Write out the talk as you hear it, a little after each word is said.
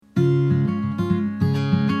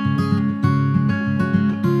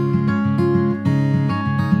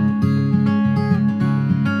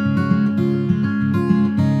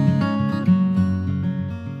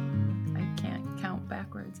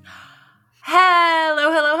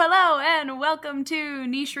welcome to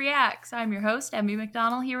Niche Reacts. I'm your host, Emmy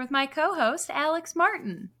McDonald, here with my co-host, Alex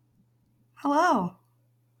Martin. Hello.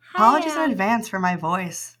 Hi, Apologies in Alex. advance for my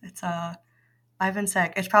voice. I've been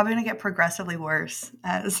sick. It's probably going to get progressively worse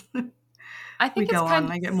as I we think go on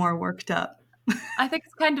and I get more worked up. I think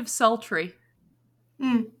it's kind of sultry.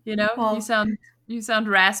 You know, Well, you sound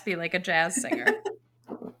raspy like a jazz singer.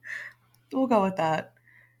 we'll go with that.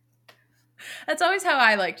 That's always how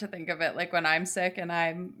I like to think of it. Like when I'm sick and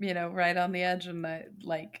I'm, right on the edge, and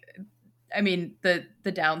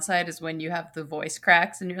the downside is when you have the voice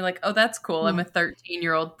cracks and you're like, oh, that's cool. I'm a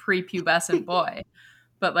 13-year-old prepubescent boy.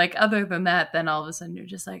 But like other than that, then all of a sudden you're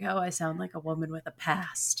just like, oh, I sound like a woman with a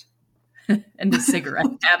past and a cigarette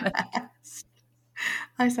habit.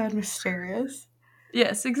 I sound mysterious.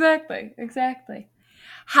 Yes, exactly.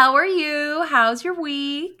 How are you? How's your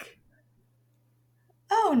week?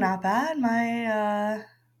 Oh, not bad. My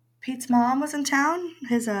Pete's mom was in town.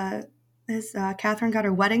 His Catherine got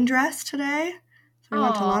her wedding dress today. So we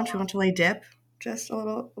went to lunch. We went to lay dip just a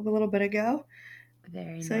little bit ago.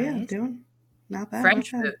 Very so nice. Yeah, doing not bad.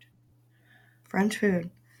 French food. French food.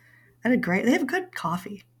 They have good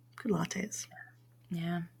coffee, good lattes.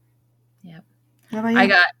 Yeah. Yep. What about you?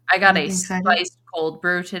 I got a spiced cold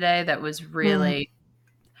brew today that was really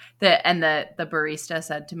the barista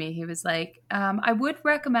said to me, he was like, I would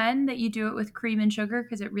recommend that you do it with cream and sugar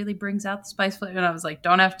because it really brings out the spice flavor. And I was like,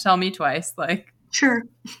 don't have to tell me twice. Like, sure.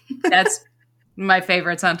 That's my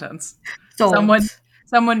favorite sentence.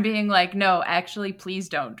 Someone being like, no, actually, please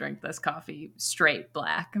don't drink this coffee straight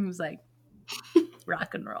black. I was like,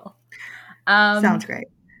 rock and roll. Sounds great.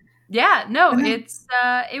 Yeah, no, it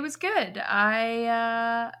was good.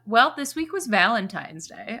 This week was Valentine's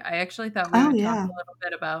Day. I actually thought we would talk a little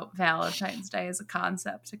bit about Valentine's Day as a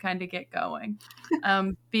concept to kind of get going.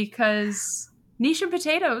 Because Niche and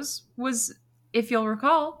Potatoes was, if you'll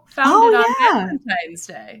recall, founded on Valentine's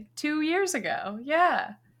Day 2 years ago.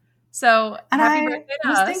 Yeah. So happy birthday to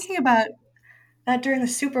us. I was thinking about that during the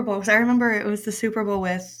Super Bowl because I remember it was the Super Bowl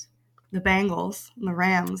with the Bengals and the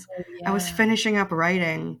Rams. Oh, yeah. I was finishing up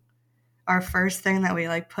writing our first thing that we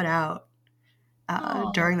put out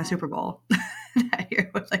during the Super Bowl that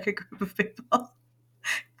year with a group of people.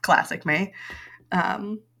 Classic me. I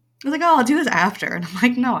was like, oh, I'll do this after. And I'm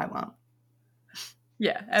like, no, I won't.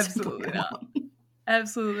 Yeah, absolutely not.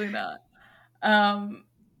 Absolutely not.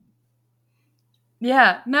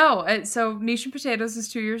 Yeah, no. So Niche and Potatoes is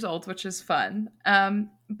 2 years old, which is fun.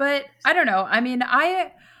 But I don't know. I mean,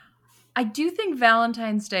 I do think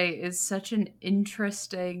Valentine's Day is such an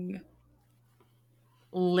interesting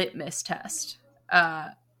litmus test.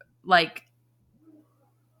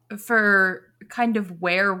 For kind of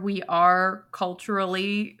where we are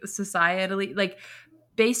culturally, societally,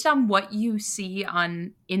 based on what you see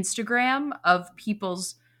on Instagram of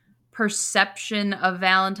people's perception of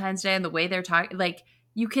Valentine's Day and the way they're talking,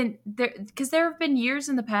 because there have been years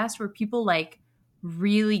in the past where people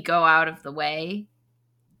really go out of the way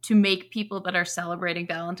to make people that are celebrating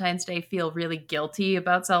Valentine's Day feel really guilty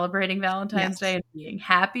about celebrating Valentine's Day and being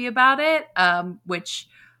happy about it. Which,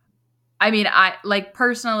 I mean,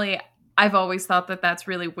 personally, I've always thought that that's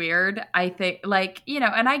really weird. I think and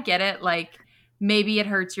I get it. Maybe it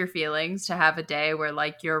hurts your feelings to have a day where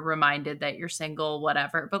you're reminded that you're single,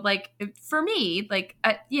 whatever. But for me,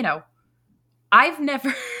 I've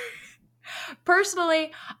never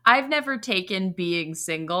personally, I've never taken being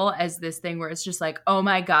single as this thing where it's just oh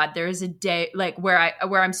my God, there is a day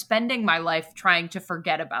where I'm spending my life trying to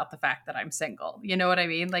forget about the fact that I'm single. You know what I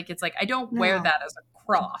mean? It's I don't wear that as a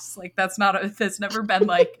cross. That's never been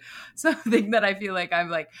something that I feel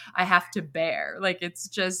I have to bear. It's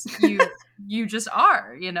just you just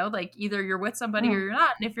are, either you're with somebody or you're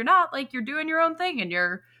not. And if you're not, you're doing your own thing and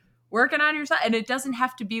you're working on yourself. And it doesn't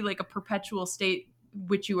have to be a perpetual state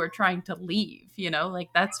which you are trying to leave,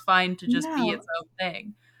 that's fine to just be its own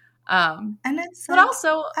thing. And it's but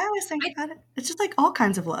also I always think about it, it's just all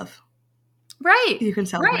kinds of love. Right. You can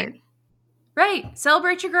celebrate. Right.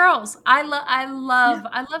 Celebrate your girls. I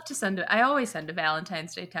love to send I always send a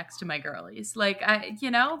Valentine's Day text to my girlies. We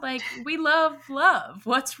love love.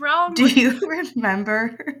 What's wrong? Do you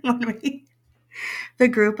remember when the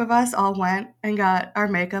group of us all went and got our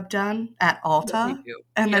makeup done at Ulta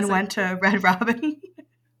and then went to Red Robin to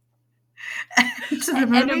the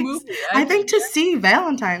movies? And a movie. I think to see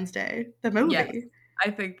Valentine's Day, the movie. Yes,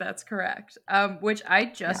 I think that's correct. Which I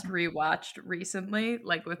just rewatched recently,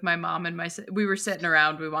 with my mom and we were sitting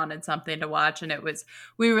around, we wanted something to watch, and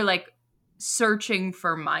we were searching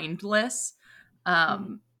for Mindless.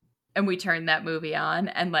 And we turned that movie on,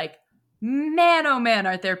 and man, oh man,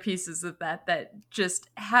 are there pieces of that just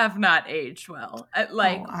have not aged well.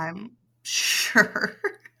 Sure.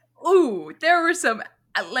 Ooh, there were some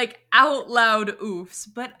like out loud oofs,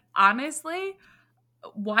 but honestly,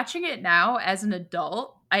 watching it now as an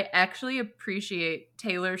adult, I actually appreciate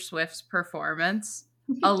Taylor Swift's performance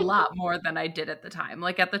a lot more than I did at the time.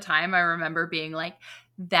 Like at the time, I remember being like,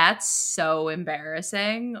 that's so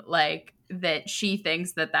embarrassing. Like that she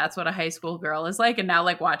thinks that that's what a high school girl is like. And now,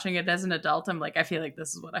 like watching it as an adult, I'm like, I feel like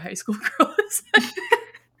this is what a high school girl is like.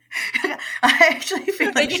 I actually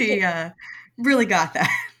feel like she really got that.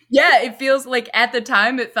 Yeah, it feels like at the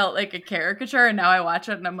time it felt like a caricature, and now I watch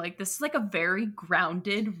it and I'm like, this is like a very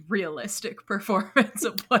grounded, realistic performance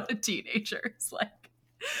of what a teenager is like.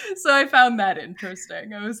 So I found that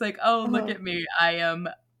interesting. I was like, oh, look at me. I am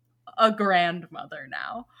a grandmother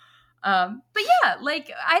now. But yeah,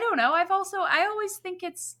 like, I don't know. I always think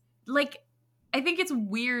it's like, I think it's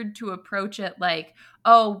weird to approach it like,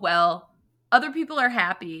 oh, well, other people are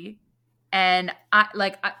happy. And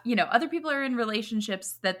other people are in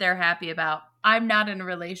relationships that they're happy about. I'm not in a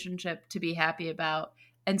relationship to be happy about.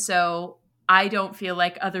 And so I don't feel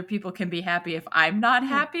like other people can be happy if I'm not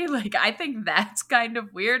happy. Like, I think that's kind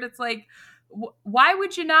of weird. It's like, why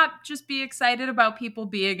would you not just be excited about people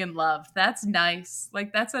being in love? That's nice.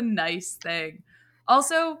 Like, that's a nice thing.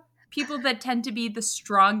 Also, people that tend to be the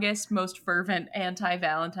strongest, most fervent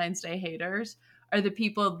anti-Valentine's Day haters are the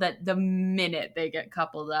people that the minute they get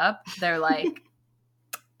coupled up, they're like,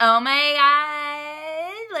 oh my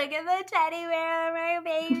God, look at the teddy bear my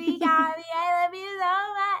baby got me. I love you so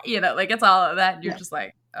much. You know, like it's all of that. And you're just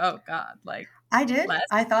like, oh God. Like I did.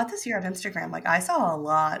 I thought this year on Instagram, like I saw a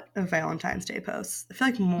lot of Valentine's Day posts. I feel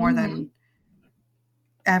like more than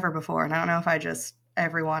ever before. And I don't know if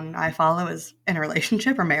everyone I follow is in a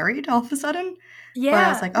relationship or married all of a sudden. Yeah. But I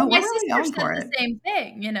was like, oh, we're really going for it. The same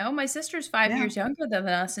thing, you know? My sister's 5 years younger than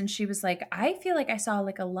us, and she was like, I feel like I saw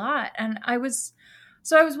like a lot. And I was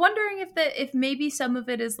wondering if maybe some of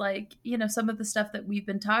it is like, you know, some of the stuff that we've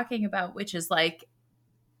been talking about, which is like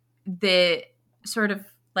the sort of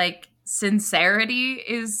like sincerity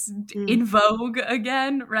is in vogue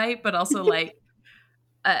again, right? But also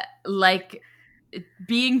like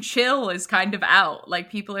being chill is kind of out.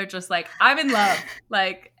 Like people are just like, I'm in love.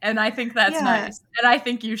 Like, and I think that's nice. And I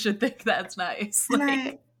think you should think that's nice.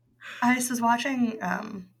 And I was watching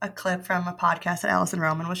a clip from a podcast that Allison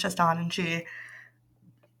Roman was just on, and she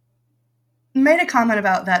made a comment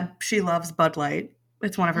about that she loves Bud Light.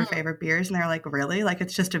 It's one of her favorite beers. And they're like, really? Like,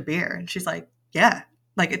 it's just a beer. And she's like, yeah,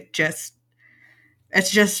 like it's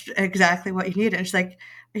just exactly what you need. And she's like,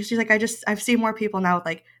 I've seen more people now with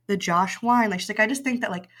like the Josh wine. Like she's like, I just think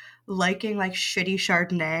that like liking like shitty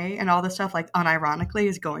Chardonnay and all this stuff like unironically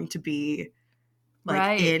is going to be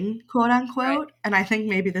like in quote unquote. Right. And I think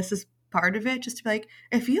maybe this is part of it, just to be like,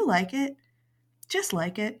 if you like it, just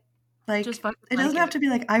like it. Like it doesn't have to be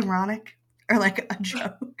like ironic or like a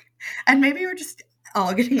joke. And maybe we're just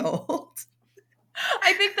all getting old.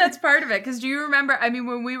 I think that's part of it. Because do you remember, I mean,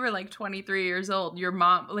 when we were like 23 years old, your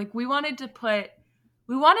mom, like we wanted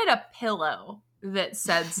a pillow that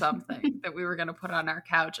said something that we were going to put on our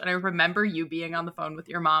couch. And I remember you being on the phone with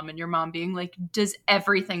your mom and your mom being like, does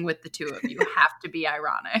everything with the two of you have to be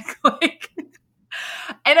ironic? Like,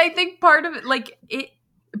 and I think part of it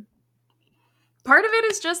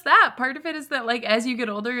is just that. Part of it is that like, as you get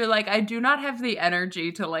older, you're like, I do not have the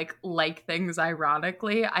energy to like things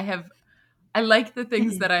ironically. I like the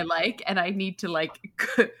things that I like, and I need to like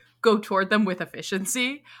go toward them with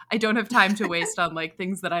efficiency. I don't have time to waste on like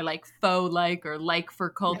things that I like faux like or like for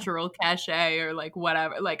cultural cachet or like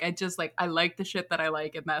whatever. Like I just like, I like the shit that I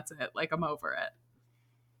like and that's it. Like I'm over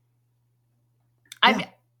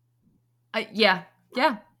it. Yeah.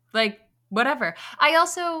 Like whatever. I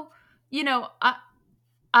also, you know,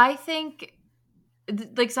 I think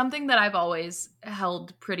like something that I've always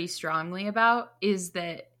held pretty strongly about is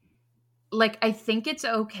that like, I think it's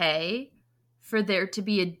okay for there to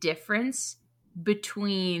be a difference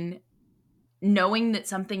between knowing that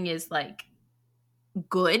something is like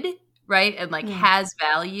good, right? And like has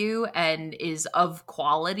value and is of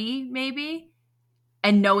quality maybe,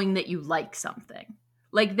 and knowing that you like something.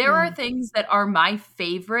 Like there are things that are my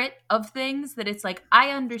favorite of things that it's like,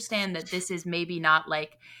 I understand that this is maybe not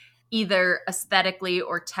like either aesthetically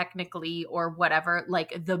or technically or whatever,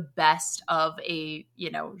 like the best of a, you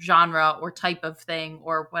know, genre or type of thing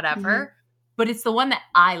or whatever, but it's the one that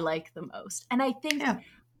I like the most. And I think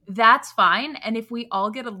that's fine. And if we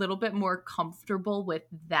all get a little bit more comfortable with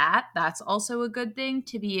that, that's also a good thing,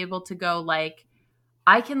 to be able to go like,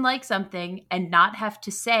 I can like something and not have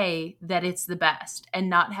to say that it's the best and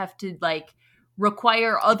not have to like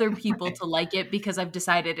require other people to like it because I've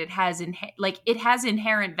decided it has it has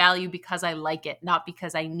inherent value because I like it, not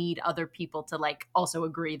because I need other people to like also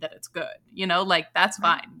agree that it's good. You know, like that's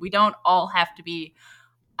fine. We don't all have to be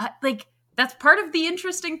like that's part of the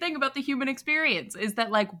interesting thing about the human experience is that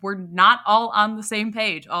like we're not all on the same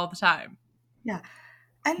page all the time. Yeah.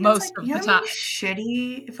 And most it's like, of you the know time. how many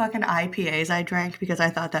shitty fucking IPAs I drank because I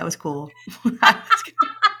thought that was cool when I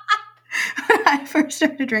first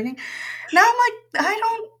started drinking. Now I'm like, I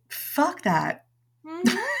don't, fuck that.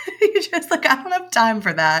 You just like, I don't have time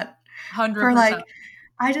for that. 100%. For like,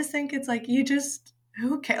 I just think it's like, you just,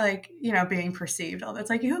 who cares? Like, you know, being perceived, all that's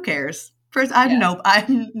like, who cares? First, I'm no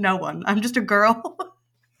one. I'm just a girl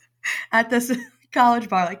at this college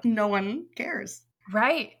bar. Like, no one cares.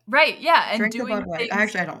 Right, yeah, and Drink doing the Bud Light. things.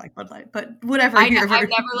 Actually, I don't like Bud Light, but whatever. I've never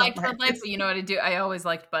liked Bud Light, is. but you know what I do? I always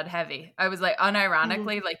liked Bud Heavy. I was like,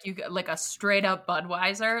 unironically, like you like a straight up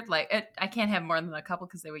Budweiser. Like I can't have more than a couple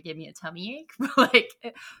because they would give me a tummy ache. But like,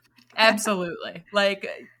 absolutely, like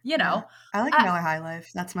you know, I like Miller High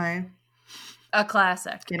Life. That's my a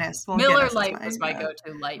classic. Guinness. Well, Miller Guinness Lite was my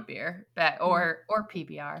go-to light beer, or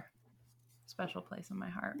PBR. Special place in my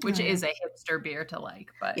heart, which is a hipster beer to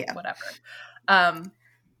like, but whatever.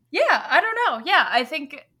 Yeah, I don't know. Yeah, I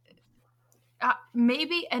think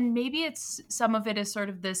maybe it's some of it is sort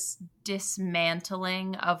of this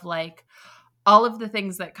dismantling of like all of the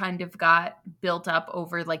things that kind of got built up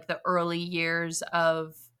over like the early years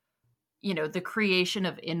of, you know, the creation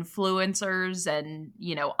of influencers and,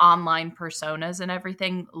 you know, online personas and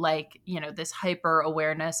everything, like, you know, this hyper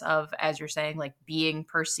awareness of, as you're saying, like being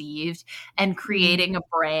perceived and creating a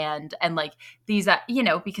brand and like these, you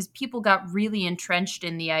know, because people got really entrenched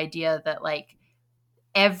in the idea that like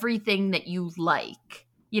everything that you like,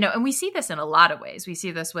 you know, and we see this in a lot of ways. We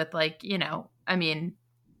see this with like, you know, I mean,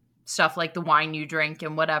 stuff like the wine you drink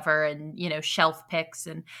and whatever, and, you know, shelf picks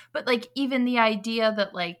but like even the idea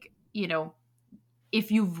that like, you know,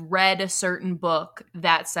 if you've read a certain book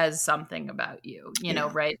that says something about you, you know,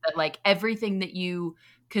 right? That like everything that you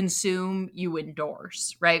consume, you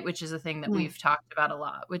endorse, right? Which is a thing that we've talked about a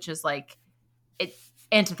lot, which is like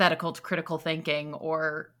antithetical to critical thinking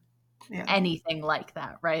or anything like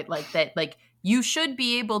that, right? Like that, like you should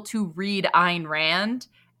be able to read Ayn Rand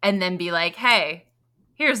and then be like, hey,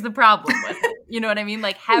 here's the problem with it. You know what I mean?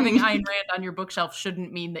 Like having Ayn Rand on your bookshelf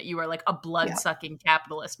shouldn't mean that you are like a blood-sucking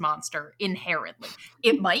capitalist monster inherently.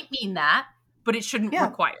 It might mean that, but it shouldn't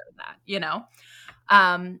require that, you know?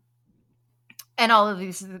 And all of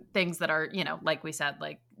these things that are, you know, like we said,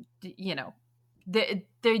 like, you know, they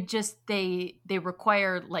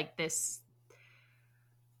require like this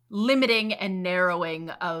limiting and narrowing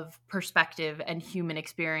of perspective and human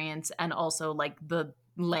experience, and also like the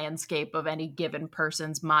landscape of any given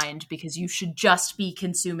person's mind, because you should just be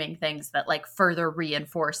consuming things that like further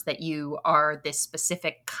reinforce that you are this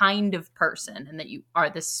specific kind of person and that you are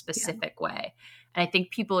this specific way. And I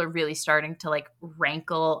think people are really starting to like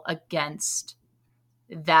rankle against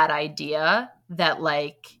that idea that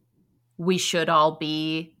like we should all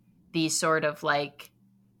be these sort of like,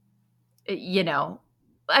 you know,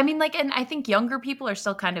 I mean, like, and I think younger people are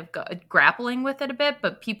still kind of grappling with it a bit,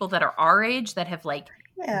 but people that are our age that have like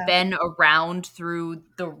been around through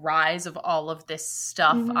the rise of all of this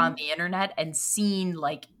stuff on the internet and seen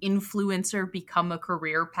like influencer become a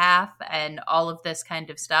career path and all of this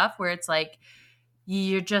kind of stuff, where it's like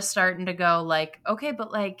you're just starting to go like, okay,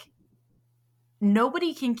 but like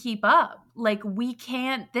nobody can keep up. Like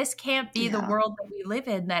this can't be the world that we live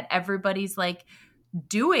in, that everybody's like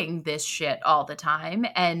doing this shit all the time.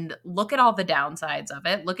 And look at all the downsides of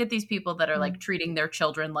it. Look at these people that are like treating their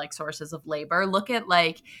children like sources of labor. Look at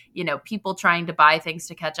like, you know, people trying to buy things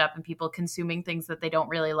to catch up and people consuming things that they don't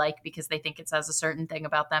really like because they think it says a certain thing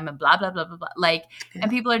about them and blah, blah, blah, blah, blah. Like, and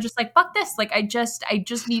people are just like, fuck this. Like, I just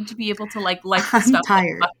need to be able to like the stuff.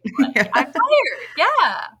 Tired. I'm tired.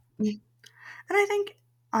 Yeah. And I think,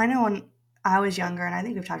 I know when I was younger, and I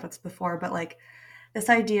think we've talked about this before, but like this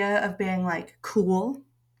idea of being like cool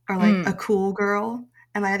or like a cool girl.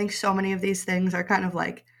 And like, I think so many of these things are kind of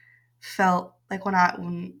like felt like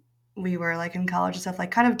when we were like in college and stuff, like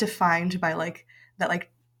kind of defined by like that like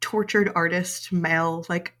tortured artist male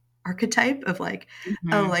like archetype of like,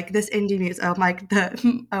 oh, like this indie music, oh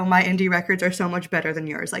my indie records are so much better than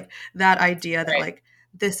yours. Like that idea that like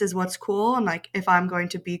this is what's cool, and like if I'm going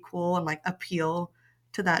to be cool and like appeal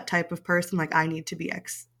to that type of person, like I need to be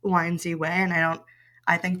X, Y, and Z way. And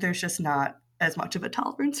I think there's just not as much of a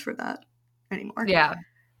tolerance for that anymore. Yeah.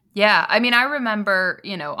 Yeah. I mean, I remember,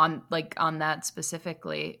 you know, on that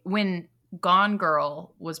specifically when Gone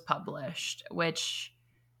Girl was published, which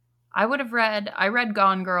I read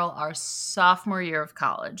Gone Girl our sophomore year of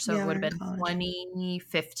college. So it Yeah, would we're have in been college.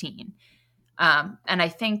 2015. And I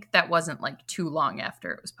think that wasn't like too long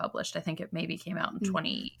after it was published. I think it maybe came out in Mm.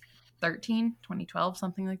 2013, 2012,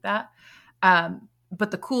 something like that.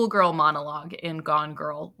 But the cool girl monologue in Gone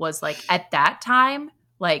Girl was like at that time,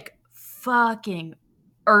 like fucking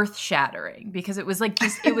earth shattering because it was like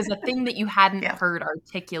just, it was a thing that you hadn't Yeah. heard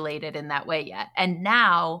articulated in that way yet. And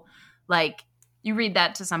now, like, you read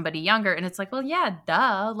that to somebody younger and it's like, well, yeah,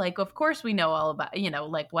 duh. Like, of course we know all about,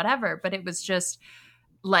 like whatever. But it was just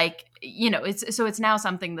like, it's now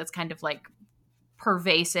something that's kind of like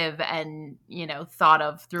pervasive and, thought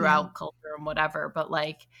of Yeah. throughout culture and whatever. But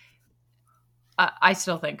like, I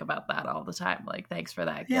still think about that all the time. Like, thanks for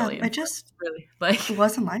that, Yeah. Gillian. It just Really, like,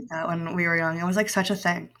 wasn't like that when we were young. It was like such a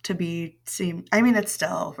thing to be seen. I mean, it's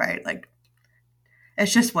still, right? Like,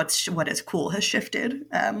 it's just what is cool has shifted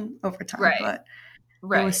over time. right, But it was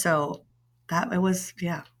right. so that it was,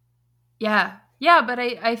 yeah. Yeah. Yeah. But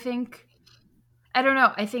I think, I don't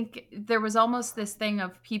know. I think there was almost this thing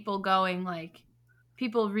of people going like,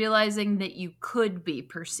 people realizing that you could be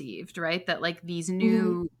perceived, right? That like these Hmm.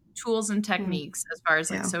 new tools and Hmm. techniques, as far as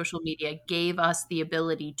like Yeah. social media, gave us the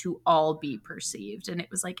ability to all be perceived. And it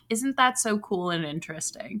was like, isn't that so cool and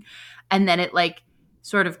interesting? And then it like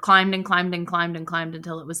sort of climbed and climbed and climbed and climbed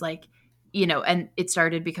until it was like, and it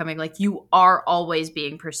started becoming like you are always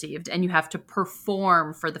being perceived and you have to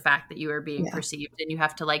perform for the fact that you are being Yeah. perceived and you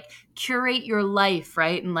have to like curate your life,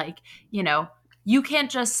 right? And like, you can't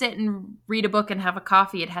just sit and read a book and have a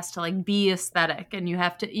coffee. It has to like be aesthetic and you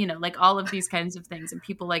have to, like all of these kinds of things. And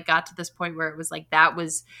people like got to this point where it was like, that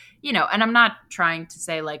was, and I'm not trying to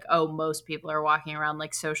say like, oh, most people are walking around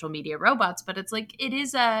like social media robots, but it's like, it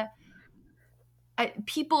is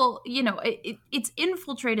people, it's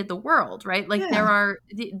infiltrated the world, right? Like there Yeah. are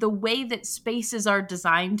the way that spaces are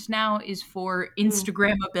designed now is for Mm.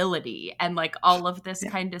 Instagrammability and like all of this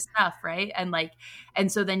Yeah. kind of stuff, right? And like,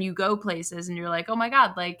 and so then you go places and you're like, oh my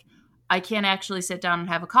God, like I can't actually sit down and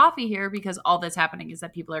have a coffee here because all that's happening is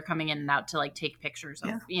that people are coming in and out to like take pictures of,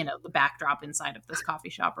 Yeah. the backdrop inside of this coffee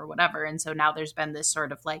shop or whatever. And so now there's been this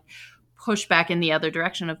sort of like pushback in the other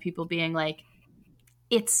direction of people being like,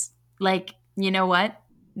 it's like, you know what?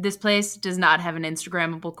 This place does not have an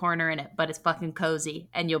Instagrammable corner in it, but it's fucking cozy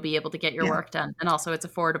and you'll be able to get your Yeah. work done. And also it's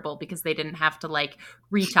affordable because they didn't have to like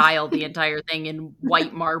retile the entire thing in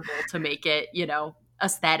white marble to make it,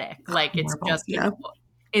 aesthetic. Like it's Marble. just Yeah.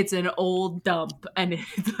 it's an old dump and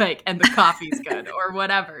it's like, and the coffee's good or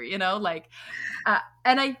whatever, like,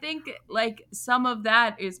 and I think like some of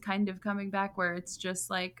that is kind of coming back where it's just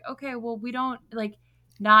like, okay, well, we don't like,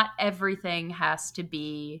 not everything has to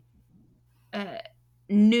be uh,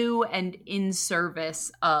 new and in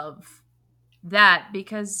service of that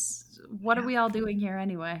because what are Yeah. we all doing here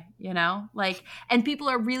anyway, like, and people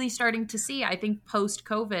are really starting to see, I think post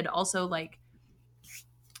COVID also like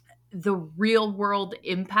the real world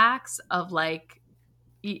impacts of like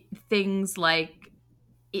things like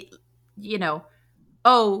it,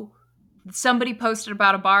 oh, somebody posted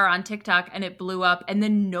about a bar on TikTok and it blew up, and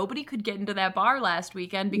then nobody could get into that bar last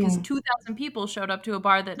weekend because Mm. 2,000 people showed up to a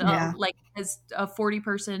bar that Yeah. like has a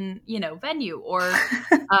 40-person venue, or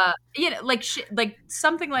like like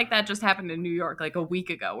something like that just happened in New York like a week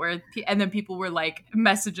ago, and then people were like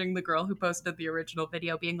messaging the girl who posted the original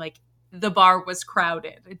video, being like, the bar was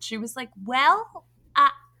crowded, and she was like, well,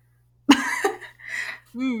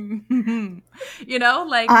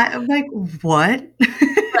 like I'm like, what?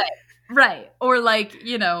 right. Or like,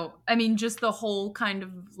 I mean, just the whole kind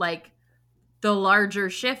of like the larger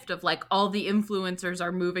shift of like all the influencers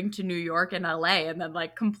are moving to New York and LA and then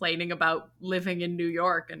like complaining about living in New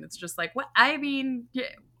York. And it's just like, what? I mean,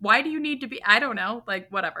 why do you need to be? I don't know. Like,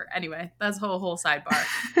 whatever. Anyway, that's a whole sidebar.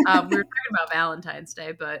 We were talking about Valentine's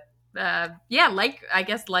Day, but yeah, like, I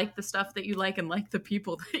guess like the stuff that you like and like the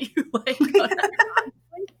people that you like.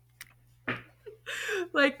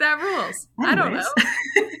 Like that rules. I don't know.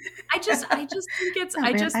 Anyways. I just think it's No,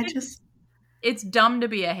 I man, just think it's dumb to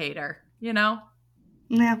be a hater, yeah,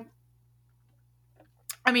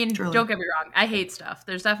 I mean, truly. don't get me wrong. I hate stuff.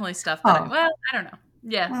 There's definitely stuff that Oh, I don't know.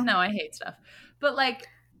 Yeah, well, no, I hate stuff. But like,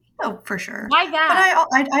 oh, for sure. why But that?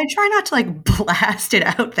 I try not to like blast it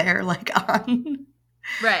out there like on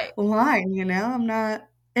Right. line, I'm not,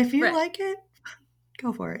 if you Right. like it,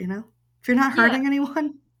 go for it, If you're not Yeah. hurting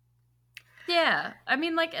anyone, Yeah. I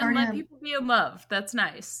mean, like, and already let have. people be in love. That's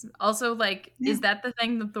nice. Also, like, Yeah. is that the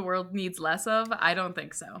thing that the world needs less of? I don't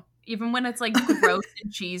think so. Even when it's like gross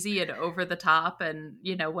and cheesy and over the top and,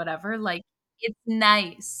 whatever, like, it's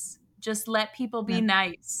nice. Just let people be Yeah.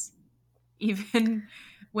 nice. Even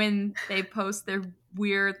when they post their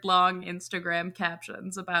weird long Instagram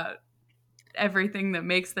captions about everything that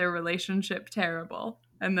makes their relationship terrible.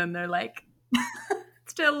 And then they're like,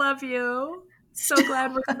 still love you. So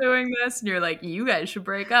glad we're doing this. And you're like, you guys should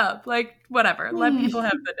break up. Like, whatever. Let people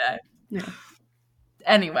have the day. Yeah.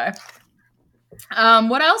 Anyway.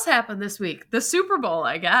 What else happened this week? The Super Bowl,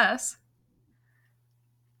 I guess.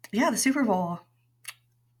 Yeah, the Super Bowl.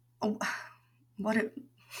 Oh, what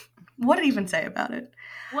to even say about it?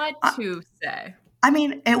 What to say? I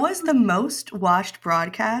mean, it was the most watched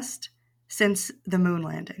broadcast since the moon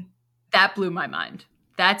landing. That blew my mind.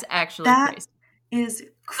 That's actually crazy. That is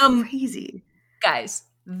crazy. Guys,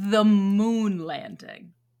 the moon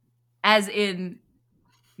landing. As in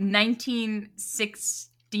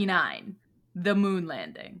 1969, the moon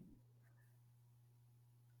landing.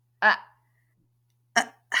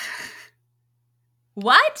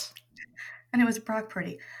 What? And it was Brock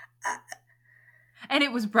Purdy. And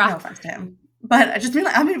it was Brock. No offense to him. But I just mean,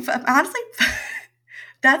 like, I mean, honestly,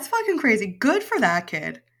 that's fucking crazy. Good for that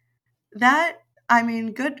kid. Good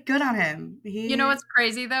on him. You know what's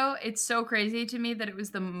crazy, though? It's so crazy to me that it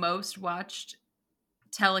was the most watched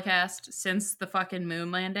telecast since the fucking moon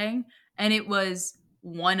landing. And it was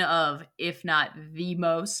one of, if not the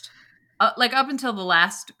most, like up until the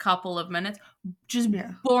last couple of minutes, just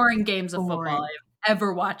boring games of football I've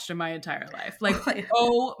ever watched in my entire life. Like,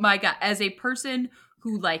 oh my God. As a person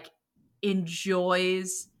who, like,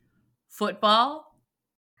 enjoys football,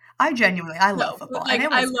 I love football. Like,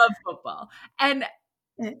 I love football. And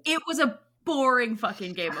it was a boring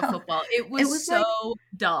fucking game of football. It was so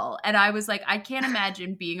dull. And I was like, I can't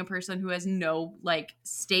imagine being a person who has no, like,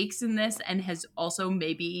 stakes in this and has also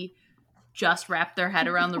maybe just wrapped their head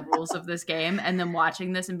around the rules of this game and then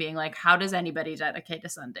watching this and being like, how does anybody dedicate a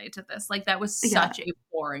Sunday to this? Like, that was such a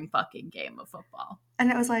boring fucking game of football. And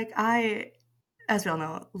it was like, I, as we all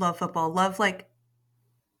know, love football.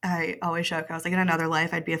 I always joke, I was like, in another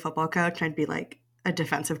life, I'd be a football coach and I'd be like a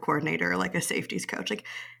defensive coordinator or like a safeties coach. Like,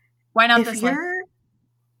 why not this life?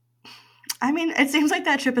 I mean, it seems like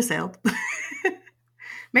that ship has sailed.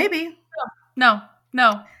 Maybe. No.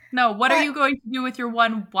 What are you going to do with your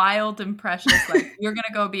one wild and precious life? You're going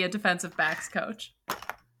to go be a defensive backs coach.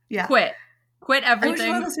 Yeah. Quit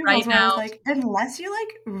everything right now. Like, unless you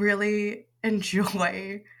like really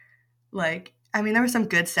enjoy, like, I mean, there was some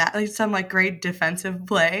good some like great defensive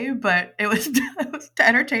play, but it was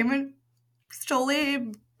entertainment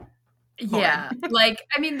solely. Yeah. Like,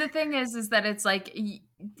 I mean, the thing is that it's like,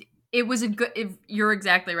 it was you're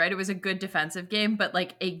exactly right. It was a good defensive game, but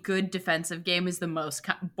like a good defensive game is the most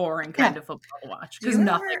boring kind of football to watch. Because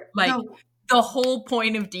the whole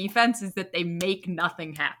point of defense is that they make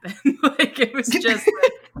nothing happen. Like, it was just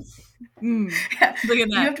look at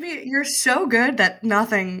that. You're so good that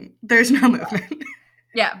there's no movement.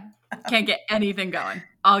 Yeah. Can't get anything going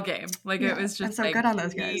all game. Like, it was just so like, good on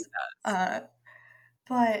those guys. But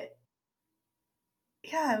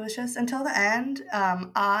yeah, it was just until the end.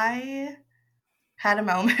 I had a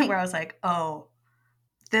moment where I was like, oh,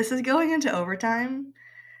 this is going into overtime.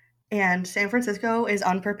 And San Francisco is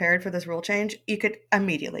unprepared for this rule change. You could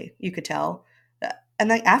tell. And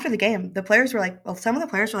then after the game, the players were like, some of the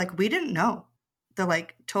players were like, we didn't know the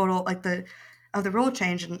like total, like the rule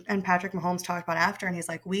change. And Patrick Mahomes talked about after, and he's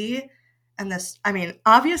like,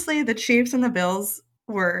 obviously the Chiefs and the Bills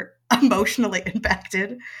were emotionally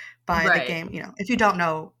impacted by the game. You know, if you don't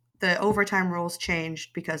know, the overtime rules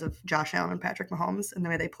changed because of Josh Allen and Patrick Mahomes and the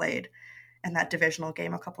way they played in that divisional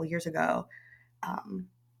game a couple years ago.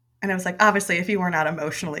 And it was like, obviously, if you were not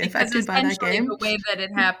emotionally affected by that game. The way that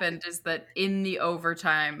it happened is that in the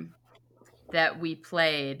overtime that we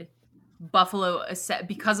played, Buffalo,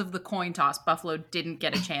 because of the coin toss, Buffalo didn't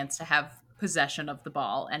get a chance to have possession of the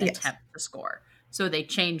ball and attempt to score. So they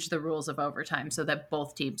changed the rules of overtime so that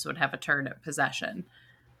both teams would have a turn at possession.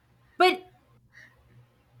 But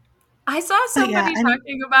I saw somebody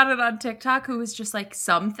talking about it on TikTok who was just like,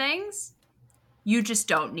 some things you just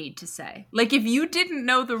don't need to say. Like, if you didn't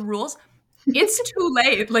know the rules, it's too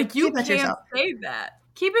late. Like, you can't say that.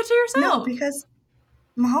 Keep it to yourself. No, because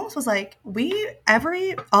Mahomes was like,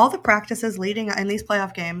 all the practices leading in these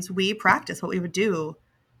playoff games, we practice what we would do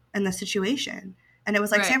in the situation. And it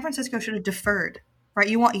was like, San Francisco should have deferred, right?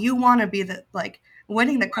 You want to be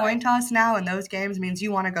winning the coin toss now in those games means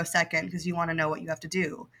you want to go second because you want to know what you have to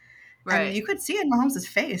do. Right. And you could see in Mahomes'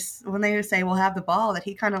 face when they say, we'll have the ball, that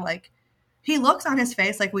he kind of like, he looks on his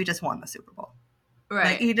face like we just won the Super Bowl.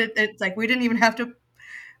 Right. Like, it's like we didn't even have to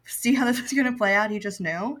see how this was going to play out. He just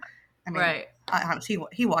knew. I mean, honestly,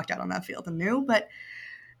 he walked out on that field and knew. But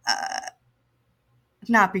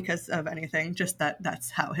Not because of anything, just that's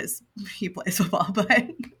how he plays football. But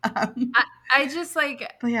I just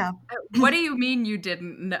like. But yeah, what do you mean you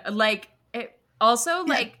didn't know? Like, also,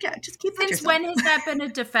 like, yeah, just keep that since yourself. when has that been a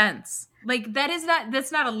defense? Like,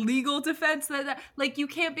 that's not a legal defense. Like, you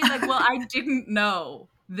can't be like, well, I didn't know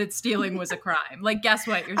that stealing was a crime. Like, guess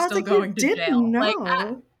what? You're still going to jail. Know. Like,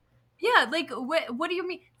 yeah, like, what do you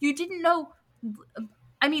mean? You didn't know?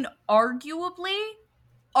 I mean, arguably,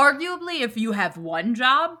 if you have one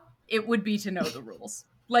job, it would be to know the rules.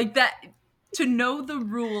 Like that, to know the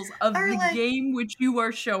rules of the game which you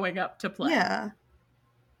are showing up to play. Yeah.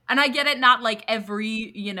 And I get it, not like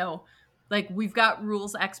every, like we've got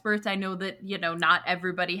rules experts. I know that, not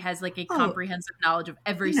everybody has like a comprehensive knowledge of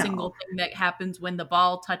every single thing that happens when the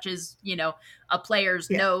ball touches, a player's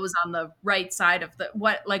nose on the right side of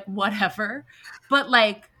whatever. But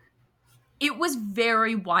like, it was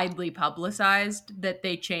very widely publicized that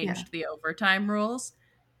they changed the overtime rules.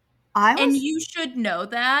 And you should know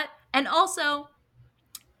that. And also,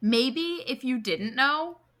 maybe if you didn't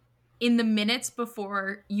know, in the minutes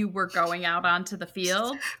before you were going out onto the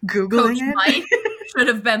field, Googling Coach Mike should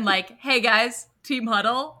have been like, hey guys, team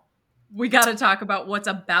huddle, we got to talk about what's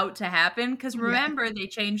about to happen. Because remember, they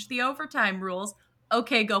changed the overtime rules.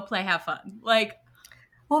 Okay, go play, have fun. Like,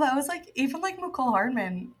 well, that was like, even like Mecole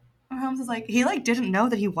Hardman, Holmes was like, he like didn't know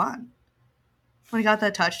that he won when he got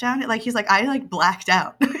that touchdown. Like, he's like, I like blacked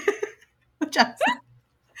out. Which that's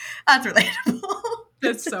relatable.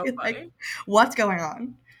 That's so funny. Like, what's going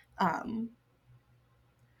on?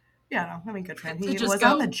 Yeah, no, I mean, good for him. He was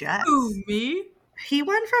on the Jets. Who, me? He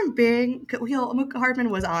went from being,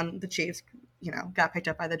 Hardman was on the Chiefs, got picked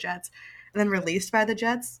up by the Jets, and then released by the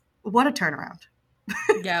Jets. What a turnaround.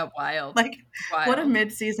 Yeah, wild. Like, what a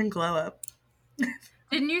mid-season glow-up.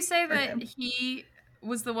 Didn't you say that he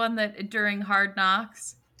was the one that during Hard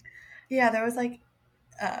Knocks? Yeah, there was like,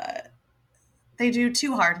 they do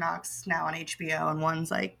 2 Hard Knocks now on HBO, and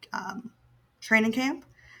one's like training camp.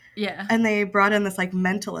 Yeah. And they brought in this like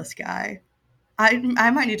mentalist guy.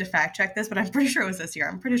 I might need to fact check this, but I'm pretty sure it was this year.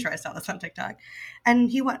 I'm pretty sure I saw this on TikTok. And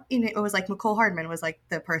he went, it was like Mecole Hardman was like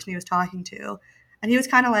the person he was talking to. And he was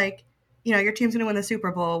kind of like, your team's going to win the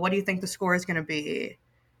Super Bowl. What do you think the score is going to be?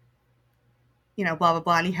 Blah, blah,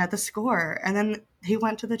 blah. And he had the score. And then he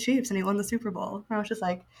went to the Chiefs and he won the Super Bowl. And I was just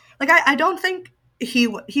like I don't think he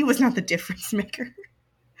was not the difference maker.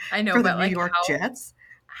 I know, for but the New York Jets.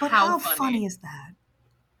 But how funny is that?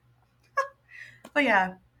 But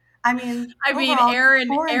yeah. I mean,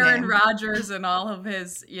 Aaron Rodgers and all of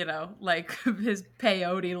his, like his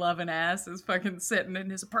peyote loving ass is fucking sitting in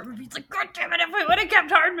his apartment. He's like, God damn it, if we would have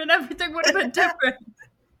kept Hardman, everything would have been different.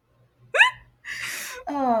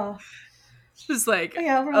 Oh. It's just like,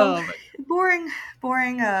 boring,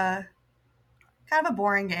 kind of a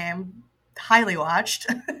boring game. Highly watched.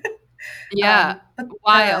 Yeah, but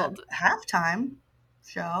wild. Halftime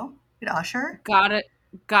show with Usher. Gotta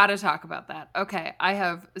talk about that. Okay, I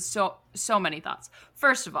have so many thoughts.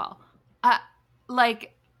 First of all,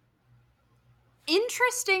 like,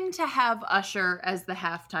 interesting to have Usher as the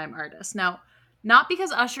halftime artist. Now, not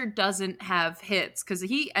because Usher doesn't have hits, because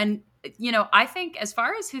I think as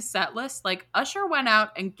far as his set list, like, Usher went out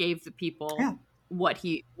and gave the people what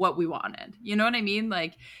we wanted. You know what I mean?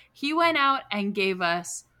 Like, he went out and gave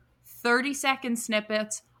us 30-second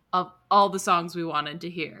snippets of all the songs we wanted to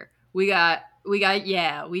hear. We got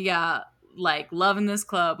like Loving This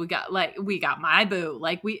Club. We got My Boo.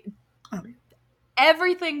 Like,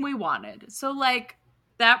 everything we wanted. So like,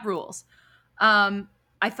 that rules.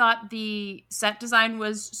 I thought the set design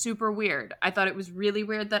was super weird. I thought it was really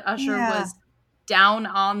weird that Usher was down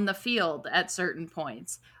on the field at certain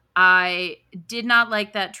points. I did not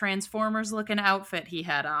like that Transformers looking outfit he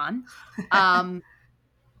had on.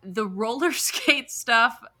 The roller skate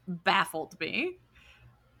stuff baffled me.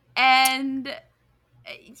 And,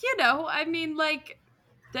 I mean, like,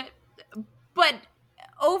 but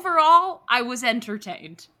overall, I was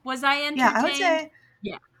entertained. Was I entertained? Yeah, I would say.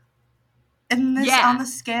 Yeah. And this, on the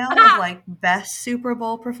scale of, like, best Super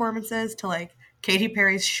Bowl performances to, like, Katy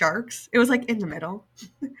Perry's Sharks, it was, like, in the middle.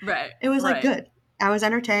 Right. It was, like, good. I was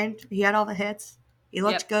entertained. He had all the hits. He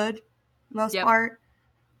looked good, for the most part.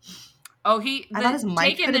 Oh, I thought his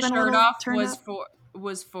mic taking the shirt off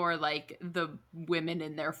was for like the women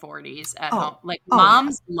in their 40s at home. Like,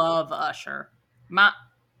 moms love Usher.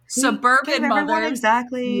 Suburban mothers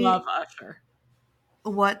exactly love Usher.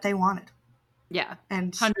 What they wanted. Yeah,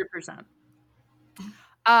 and 100%.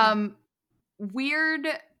 Weird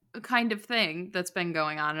kind of thing that's been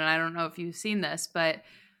going on, and I don't know if you've seen this, but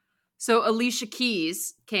so Alicia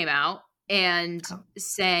Keys came out and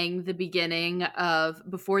sang the beginning of,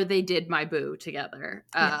 before they did My Boo together,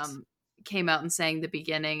 came out and sang the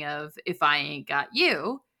beginning of If I Ain't Got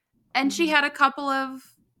You. And she had a couple of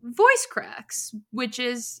voice cracks, which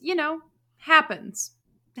is, you know, happens.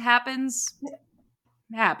 The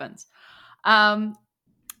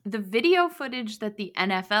video footage that the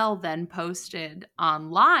NFL then posted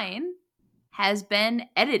online has been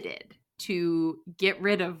edited to get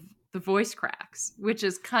rid of the voice cracks, which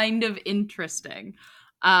is kind of interesting,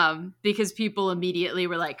 because people immediately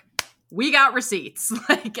were like, we got receipts,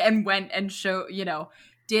 like, and went and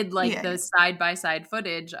did like the side-by-side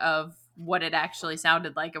footage of what it actually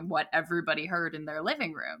sounded like and what everybody heard in their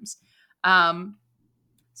living rooms.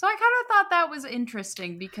 So I kind of thought that was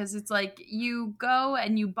interesting, because it's like, you go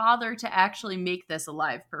and you bother to actually make this a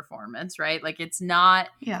live performance, right? Like, it's not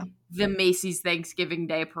the Macy's Thanksgiving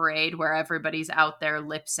Day Parade where everybody's out there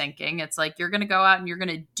lip syncing. It's like, you're going to go out and you're going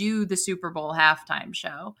to do the Super Bowl halftime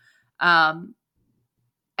show. And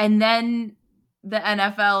then the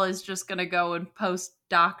NFL is just going to go and post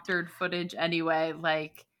doctored footage anyway.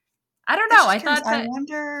 Like, I don't know.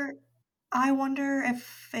 I wonder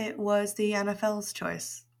if it was the NFL's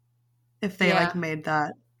choice. If they like made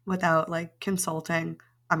that without like consulting.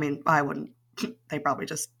 I mean, I wouldn't. They probably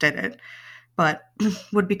just did it. But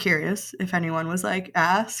would be curious if anyone was like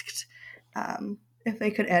asked if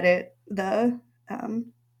they could edit the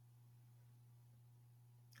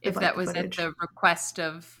if that was at the request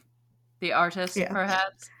of the artist,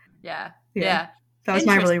 perhaps. Yeah. That was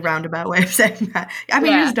my really roundabout way of saying that. I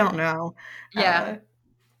mean, you just don't know. But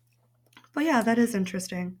yeah, that is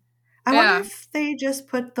interesting. I wonder if they just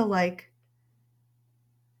put the like,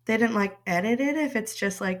 they didn't like edit it, if it's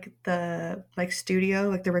just like the like studio,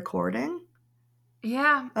 like the recording.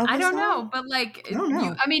 Yeah, I don't know, but like,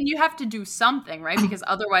 you have to do something, right? Because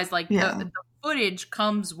otherwise, like the footage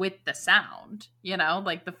comes with the sound, you know,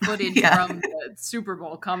 like the footage from the Super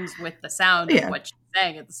Bowl comes with the sound of what she's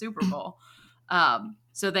saying at the Super Bowl.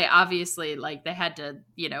 So they obviously like they had to,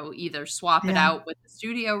 you know, either swap it out with the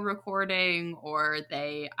studio recording, or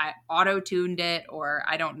they auto-tuned it, or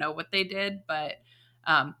I don't know what they did, but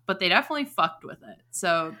they definitely fucked with it.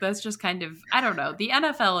 So that's just kind of, I don't know. The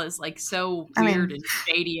NFL is like so weird and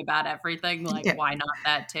shady about everything. Like, why not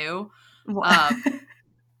that too?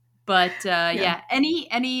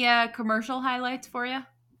 Any commercial highlights for you?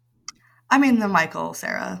 I mean, the Michael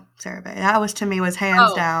Cera CeraVe. That was, to me, was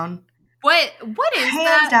hands down. What is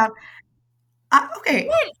hands that? Down. Okay.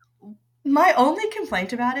 What? My only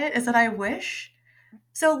complaint about it is that I wish.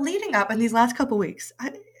 So leading up in these last couple weeks,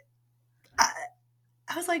 I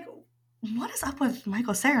was like, what is up with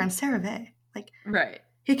Michael Cera and CeraVe? Like, right.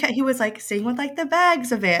 He was like seeing with like the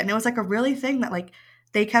bags of it, and it was like a really thing that like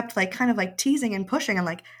they kept like kind of like teasing and pushing, and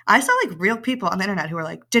like I saw like real people on the internet who were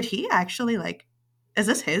like, did he actually like, is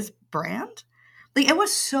this his brand? Like, it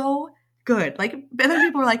was so good. Like, other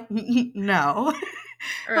people were like, no.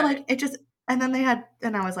 Right. But like, it just, and then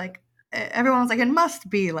and I was like, everyone was like, it must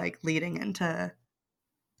be like leading into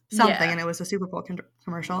something, and it was a Super Bowl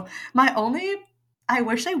commercial. I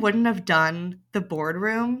wish they wouldn't have done the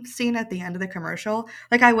boardroom scene at the end of the commercial.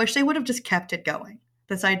 Like, I wish they would have just kept it going.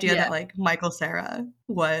 This idea that like Michael Cera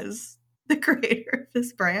was the creator of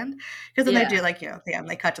this brand. Because then they do like, you know,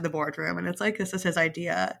 they cut to the boardroom and it's like, this is his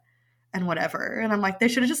idea and whatever. And I'm like, they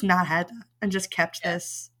should have just not had that and just kept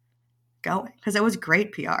this going. Because it was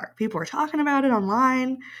great PR. People were talking about it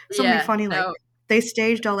online. So many funny, like, they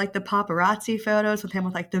staged all like the paparazzi photos with him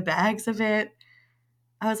with like the bags of it.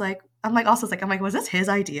 I'm like, was this his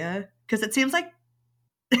idea? Because it seems like,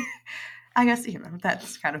 I guess, you know,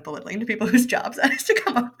 that's kind of belittling to people whose jobs that is to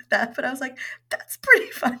come up with that. But I was like, that's pretty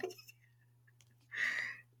funny.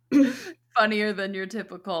 Funnier than your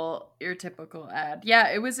typical ad.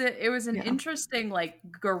 Yeah, it was an interesting like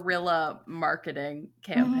guerrilla marketing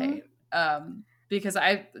campaign. Because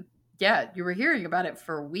you were hearing about it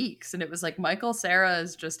for weeks, and it was like Michael Cera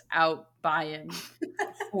is just out buying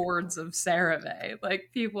hordes of CeraVe.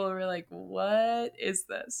 Like, people were like, what is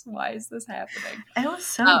this? Why is this happening? It was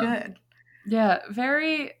so good. Yeah,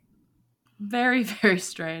 very, very, very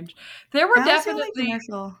strange. There were definitely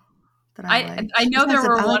I know there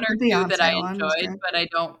were one or two that I enjoyed, but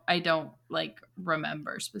I don't like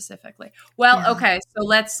remember specifically. Well, okay, so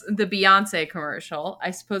the Beyonce commercial.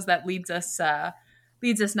 I suppose that leads us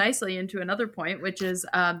nicely into another point, which is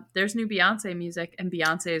there's new Beyonce music, and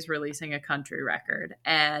Beyonce is releasing a country record,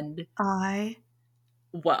 and I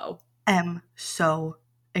whoa, am so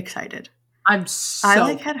excited.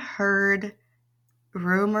 I had heard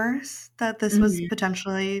rumors that this was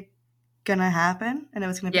potentially gonna happen and it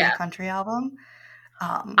was gonna be a country album.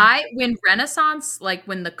 When Renaissance, like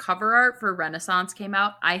when the cover art for Renaissance came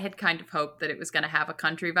out, I had kind of hoped that it was going to have a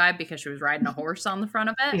country vibe because she was riding a horse on the front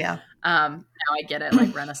of it. Yeah. Now I get it,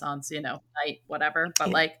 like Renaissance, night, whatever. But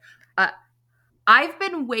Yeah. like, I've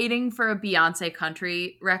been waiting for a Beyonce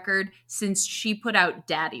country record since she put out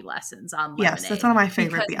Daddy Lessons on Lemonade. Yes, that's one of my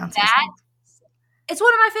favorite Beyonce songs. It's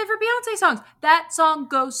one of my favorite Beyonce songs. That song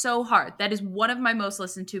goes so hard. That is one of my most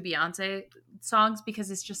listened to Beyonce songs because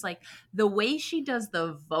it's just like the way she does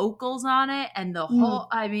the vocals on it and the whole,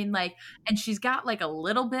 and she's got like a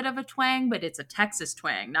little bit of a twang, but it's a Texas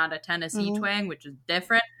twang, not a Tennessee twang, which is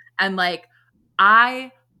different. And like,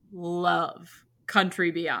 I love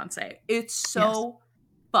country Beyonce. It's so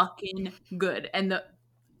fucking good. And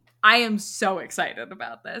I am so excited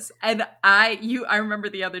about this. And I remember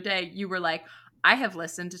the other day you were like, I have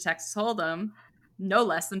listened to Texas Hold'em no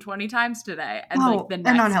less than 20 times today. And like the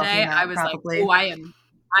next day I was probably like,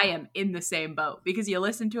 I am in the same boat because you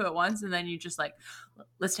listen to it once and then you just like,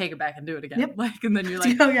 let's take it back and do it again. Yep. Like, and then you're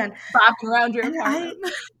like bopping around your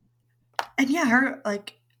apartment. And yeah, her,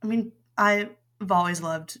 like, I mean, I've always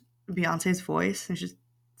loved Beyonce's voice.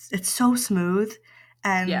 It's so smooth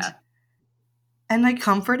and like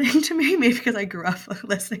comforting to me, maybe because I grew up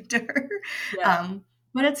listening to her. Yeah.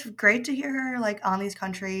 But it's great to hear her like on these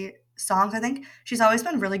country songs. I think she's always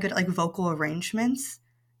been really good at like vocal arrangements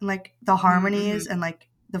and like the harmonies and like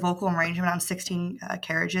the vocal arrangement on 16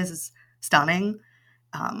 Carriages is stunning.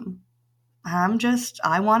 I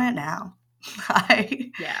want it now.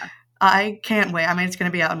 I can't wait. I mean, it's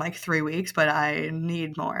going to be out in like 3 weeks, but I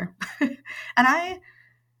need more. And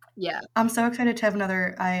I'm so excited to have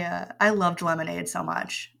another. I loved Lemonade so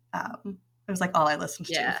much. It was like all I listened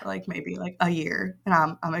to for like maybe like a year,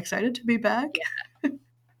 and I'm excited to be back.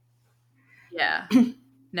 Yeah.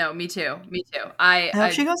 No, me too. I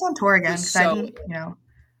hope she goes on tour again because I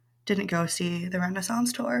didn't go see the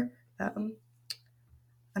Renaissance tour, and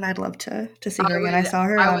I'd love to see her again. I saw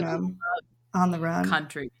her on the Run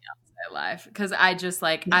country Beyonce live because I just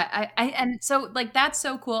like I and so like that's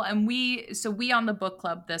so cool. And we on the book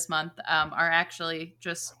club this month are actually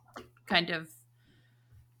just kind of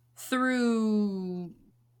through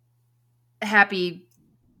happy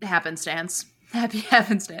happenstance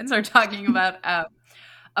are talking about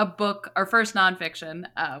a book, our first nonfiction,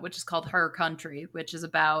 which is called Her Country, which is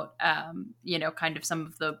about kind of some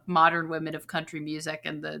of the modern women of country music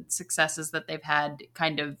and the successes that they've had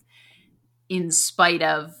kind of in spite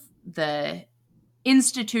of the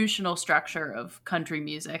institutional structure of country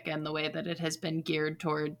music and the way that it has been geared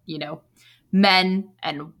toward men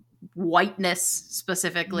and whiteness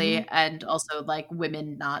specifically, and also like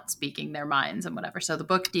women not speaking their minds and whatever. So the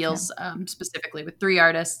book deals specifically with 3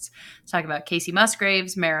 artists. Let's talk about Kacey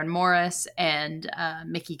Musgraves, Maren Morris, and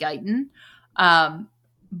Mickey Guyton.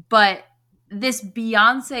 But this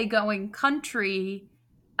Beyonce going country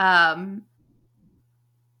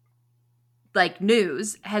like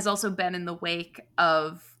news has also been in the wake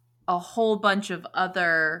of a whole bunch of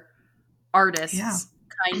other artists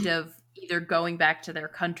kind of either going back to their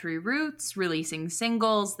country roots, releasing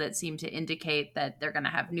singles that seem to indicate that they're going to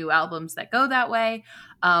have new albums that go that way,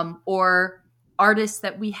 or artists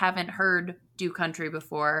that we haven't heard do country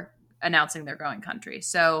before announcing they're going country.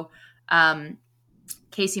 So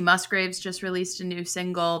Kacey Musgraves just released a new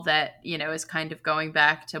single that, is kind of going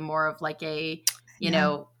back to more of like a,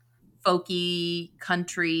 folky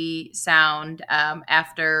country sound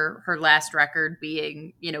after her last record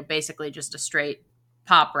being, basically just a straight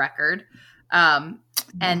pop record. And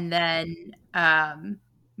then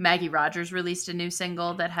Maggie Rogers released a new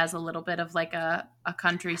single that has a little bit of like a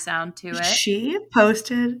country sound to it. She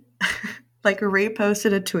posted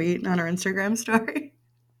reposted a tweet on her Instagram story.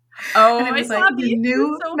 Oh, and it was like the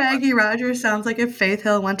new Maggie Rogers sounds like if Faith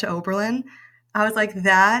Hill went to Oberlin. I was like,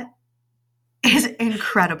 that is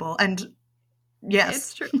incredible. And yes,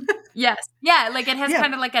 it's true. Yes. Yeah. Like it has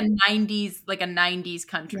kind of like a 90s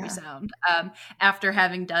country sound. After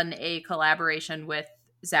having done a collaboration with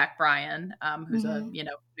Zach Bryan, who's a,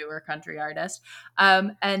 newer country artist.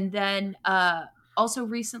 And then also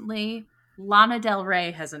recently Lana Del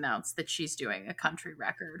Rey has announced that she's doing a country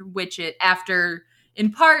record, which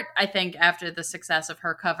in part, I think after the success of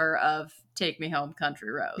her cover of Take Me Home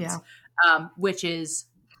Country Roads, which is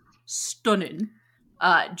stunning.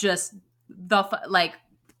 Just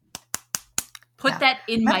put that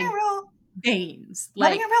in my veins.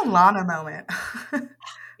 Having a real Lana moment.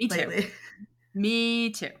 Me too. Lately. Me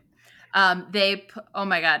too. Oh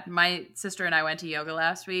my God, my sister and I went to yoga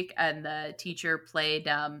last week and the teacher played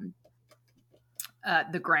the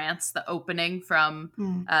Grants, the opening from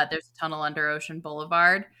There's a Tunnel Under Ocean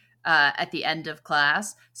Boulevard at the end of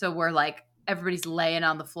class. So we're like everybody's laying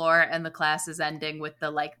on the floor and the class is ending with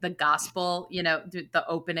the gospel, the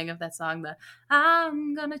opening of that song, the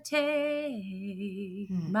I'm gonna take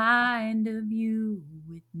mind of you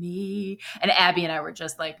with me. And Abby and I were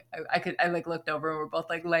just like, I looked over and we're both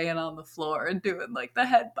like laying on the floor and doing like the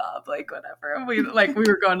head bob, like whatever. And we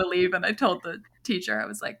were going to leave, and I told the teacher, I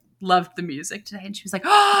was like, loved the music today, and she was like,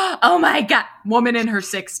 oh my god, woman in her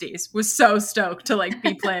 60s was so stoked to like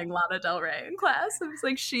be playing Lana Del Rey in class. I was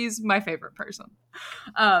like, she's my favorite person.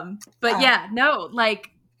 But yeah, no,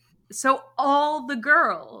 like, so all the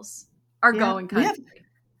girls are going country. We have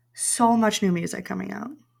so much new music coming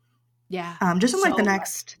out. Yeah, just in like the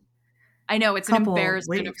next I know, it's an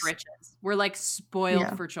embarrassment of riches. We're like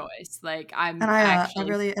spoiled for choice. Like I don't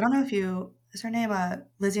know if is her name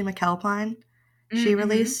Lizzie McAlpine? She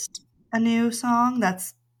released a new song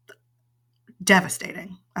that's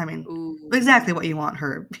devastating. I mean, exactly what you want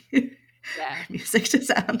her music to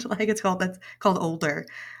sound like. It's called Older.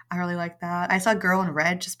 I really like that. I saw Girl in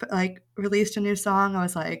Red just released a new song. I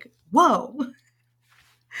was like, whoa.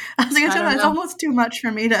 I was like, it's almost too much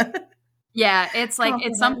for me to. Yeah, it's like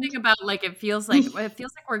it's something about like it feels like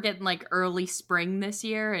we're getting like early spring this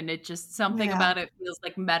year, and it just something about it feels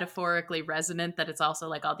like metaphorically resonant, that it's also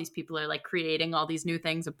like all these people are like creating all these new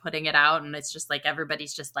things and putting it out, and it's just like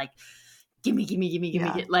everybody's just like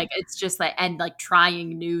gimme, like it's just like, and like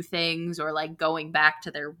trying new things or like going back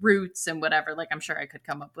to their roots and whatever. Like I'm sure I could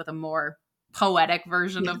come up with a more poetic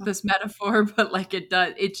version of this metaphor, but like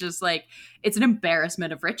it's just like it's an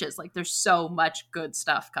embarrassment of riches. Like there's so much good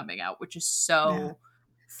stuff coming out, which is so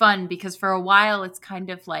fun, because for a while it's kind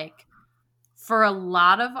of like, for a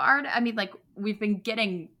lot of art, I mean, like we've been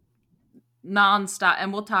getting nonstop,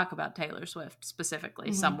 and we'll talk about Taylor Swift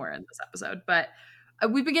specifically somewhere in this episode, but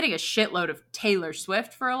we've been getting a shitload of Taylor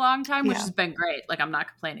Swift for a long time, which has been great. Like I'm not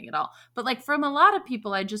complaining at all, but like from a lot of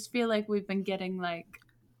people, I just feel like we've been getting like,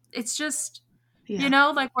 it's just,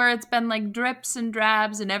 like where it's been like drips and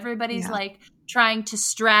drabs, and everybody's like trying to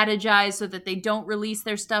strategize so that they don't release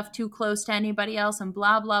their stuff too close to anybody else and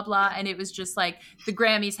blah, blah, blah. And it was just like the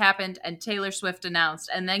Grammys happened and Taylor Swift announced,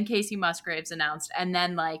 and then Casey Musgraves announced, and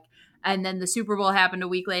then the Super Bowl happened a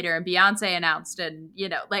week later and Beyonce announced, and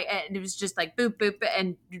and it was just like boop, boop,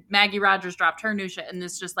 and Maggie Rogers dropped her new shit, and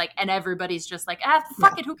it's just like, and everybody's just like,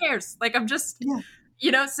 fuck it, who cares? Like I'm just...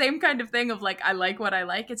 same kind of thing of like, I like what I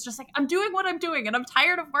like. It's just like, I'm doing what I'm doing, and I'm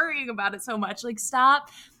tired of worrying about it so much. Like, stop.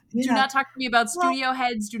 Do not talk to me about studio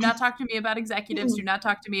heads. Do not talk to me about executives. Do not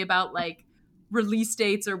talk to me about like release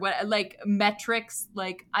dates or what, like metrics.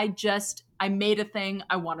 Like I made a thing.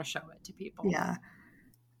 I want to show it to people. Yeah.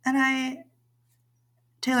 And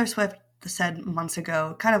Taylor Swift said months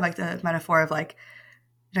ago, kind of like the metaphor of like,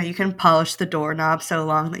 you can polish the doorknob so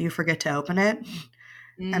long that you forget to open it.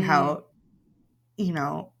 And how,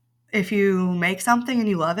 if you make something and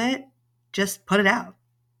you love it, just put it out.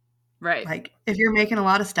 Right. Like if you're making a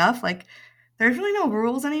lot of stuff, like there's really no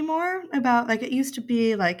rules anymore about, like it used to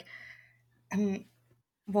be like, and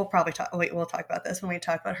we'll talk about this when we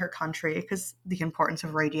talk about her country, because the importance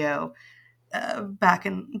of radio back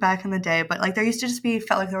in the day. But like there used to just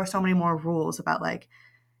felt like there were so many more rules about like,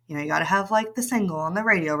 you got to have like the single and the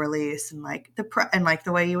radio release and like and like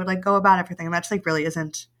the way you would like go about everything. And that just like really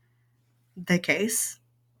isn't the case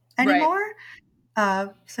anymore. Right.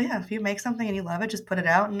 So yeah, if you make something and you love it, just put it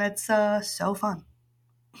out, and it's so fun.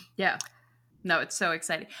 Yeah. No, it's so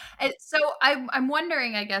exciting. And so I'm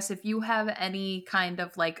wondering, I guess, if you have any kind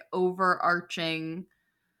of like overarching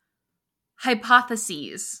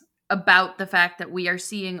hypotheses about the fact that we are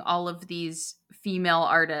seeing all of these female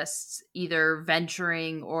artists either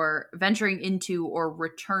venturing into or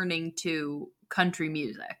returning to country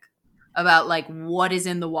music, about like what is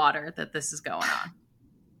in the water that this is going on.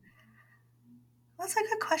 That's a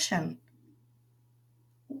good question.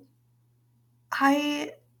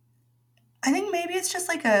 I think maybe it's just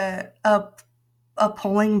like a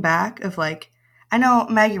pulling back of like, I know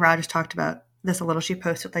Maggie Rogers talked about this a little. She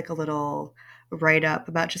posted like a little write-up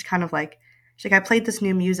about just kind of like, she's like, I played this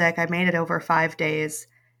new music, I made it over 5 days,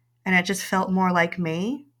 and it just felt more like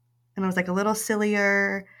me, and it was like a little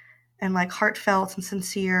sillier and like heartfelt and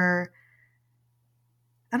sincere.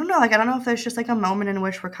 I don't know if there's just like a moment in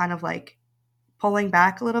which we're kind of like pulling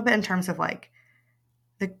back a little bit in terms of like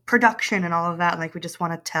the production and all of that, and like we just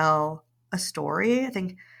want to tell a story. I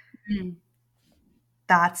think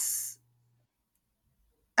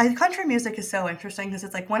country music is so interesting because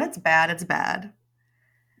it's like when it's bad, it's bad.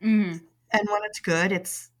 And when it's good,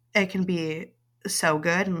 it can be so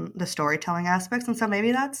good, and the storytelling aspects. And so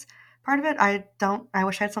maybe that's part of it. I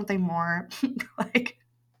wish I had something more like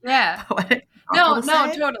poetic. No,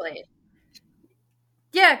 totally.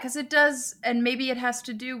 Yeah, because it does, and maybe it has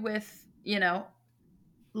to do with,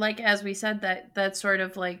 like as we said, that sort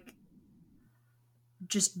of like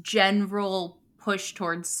just general push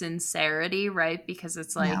towards sincerity, right? Because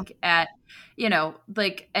it's Yeah. like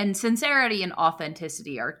like, and sincerity and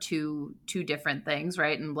authenticity are two different things,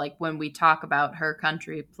 right? And like when we talk about Her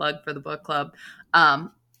Country, plug for the book club,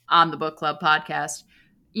 um on the book club podcast,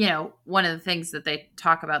 one of the things that they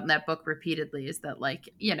talk about in that book repeatedly is that, like,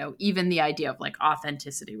 even the idea of like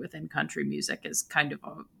authenticity within country music is kind of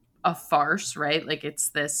a farce, right? Like it's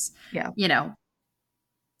this, Yeah. you know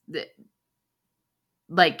the,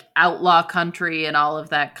 like outlaw country and all of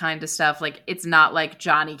that kind of stuff. Like it's not like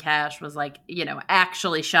Johnny Cash was like,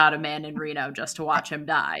 actually shot a man in Reno just to watch him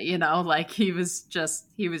die, like he was just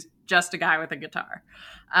a guy with a guitar.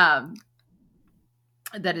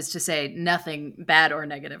 That is to say nothing bad or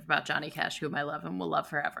negative about Johnny Cash, whom I love and will love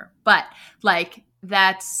forever. But like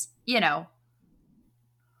that's,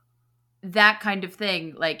 that kind of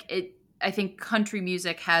thing, like it, I think country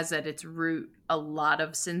music has at its root a lot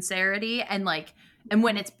of sincerity, and like, and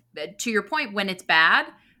when it's, to your point, when it's bad,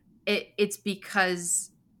 it's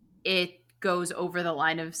because it goes over the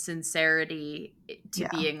line of sincerity to Yeah.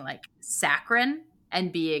 being like saccharine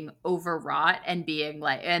and being overwrought and being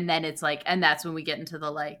like, and then it's like, and that's when we get into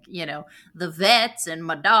the like, the vets and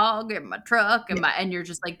my dog and my truck and Yeah. my, and you're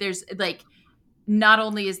just like, there's like, not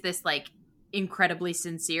only is this like incredibly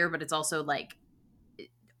sincere, but it's also like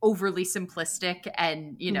overly simplistic,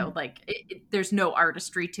 and Mm. like there's no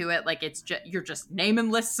artistry to it. Like it's just, you're just naming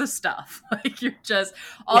lists of stuff. Like you're just,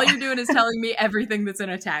 all Yeah. you're doing is telling me everything that's in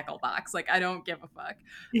a tackle box. Like I don't give a fuck.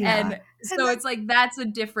 Yeah. And And so it's like that's a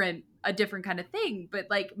different kind of thing. But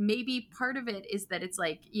like maybe part of it is that it's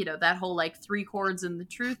like, that whole like three chords and the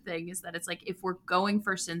truth thing is that it's like, if we're going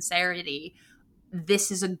for sincerity, this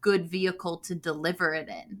is a good vehicle to deliver it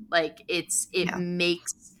in. Like it yeah.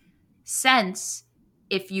 makes sense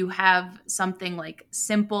if you have something like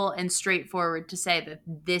simple and straightforward to say that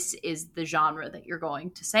this is the genre that you're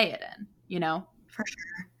going to say it in. For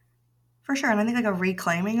sure. For sure. And I think like a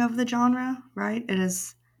reclaiming of the genre, right? It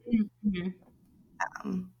is Mhm.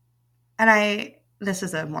 um, and this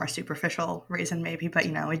is a more superficial reason maybe, but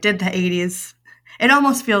we did the 80s. It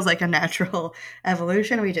almost feels like a natural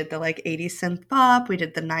evolution. We did the like 80s synth pop, we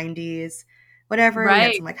did the 90s, whatever. We had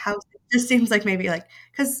Right. some like house. It just seems like maybe like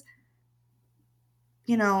cuz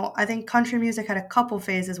I think country music had a couple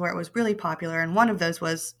phases where it was really popular, and one of those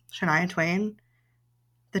was Shania Twain,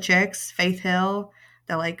 the Chicks, Faith Hill,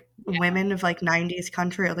 the like Yeah. women of like 90s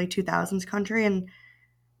country, early 2000s country, and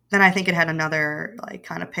then I think it had another like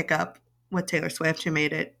kind of pickup with Taylor Swift, who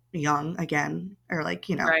made it young again, or like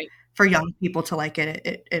Right. for young people to like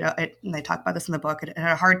it. And they talk about this in the book. It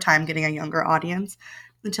had a hard time getting a younger audience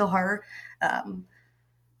until her. And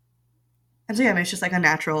so yeah, I mean, it's just like a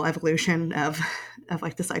natural evolution of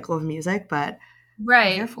like the cycle of music, but I'm here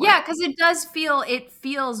Right. for it. Yeah, because it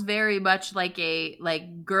feels very much like a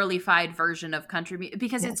like girlified version of country music,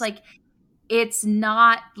 because it's Yes. like, it's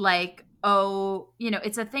not like, oh,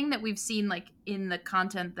 it's a thing that we've seen like in the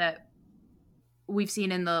content that we've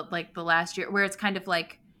seen in the like the last year, where it's kind of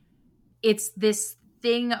like, it's this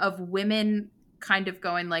thing of women kind of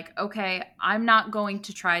going like, okay, I'm not going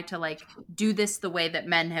to try to like do this the way that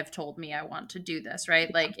men have told me I want to do this,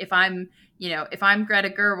 right? Like if I'm Greta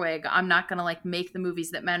Gerwig, I'm not going to like make the movies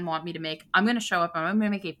that men want me to make. I'm going to show up and I'm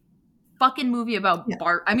going to make a fucking movie about Yeah.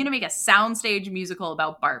 I'm going to make a soundstage musical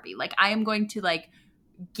about Barbie. Like I am going to like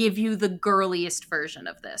give you the girliest version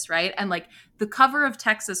of this, right? And like the cover of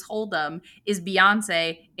Texas Hold'em is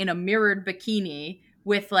Beyonce in a mirrored bikini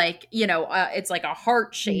with like, it's like a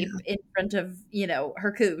heart shape Yeah. in front of,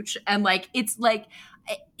 her cooch. And like, it's like,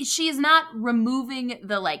 she is not removing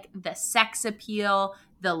the like the sex appeal,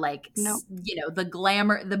 the like, No. the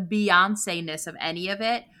glamour, the Beyonce-ness of any of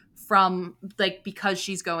it, from like, because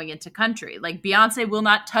she's going into country. Like Beyonce will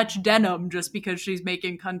not touch denim just because she's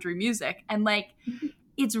making country music. And like,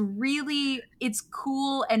 it's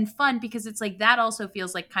cool and fun, because it's like, that also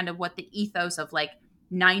feels like kind of what the ethos of like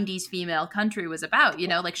 90s female country was about,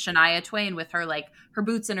 like Shania Twain with her like her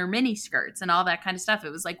boots and her mini skirts and all that kind of stuff. It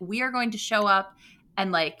was like, we are going to show up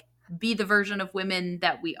and like be the version of women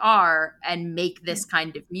that we are and make this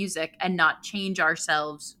kind of music and not change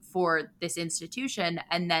ourselves for this institution.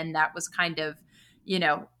 And then that was kind of, you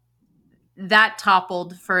know that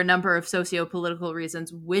toppled for a number of socio-political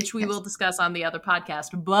reasons, which we Yes. will discuss on the other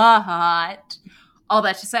podcast. But all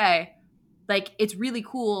that to say, like, it's really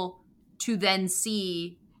cool to then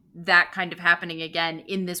see that kind of happening again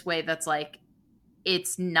in this way that's like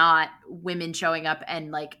it's not women showing up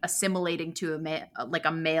and like assimilating to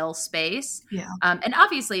a male space. Yeah. And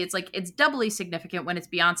obviously it's like it's doubly significant when it's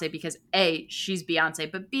Beyonce because A, she's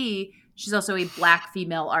Beyonce, but B, she's also a Black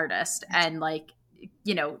female artist. And like,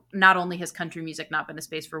 you know, not only has country music not been a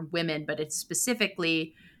space for women, but it's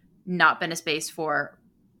specifically not been a space for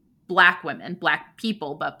Black women, Black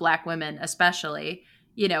people, but Black women especially,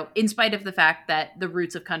 you know, in spite of the fact that the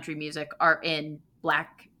roots of country music are in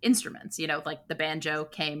Black instruments. You know, like the banjo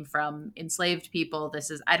came from enslaved people. This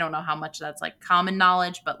is, I don't know how much that's like common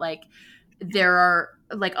knowledge, but like there are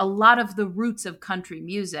like a lot of the roots of country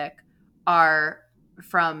music are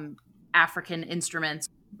from African instruments,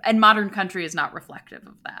 and modern country is not reflective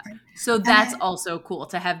of that. So that's also cool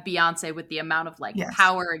to have Beyonce with the amount of like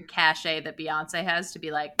power and cachet that Beyonce has to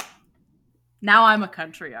be like, now I'm a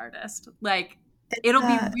country artist. Like it'll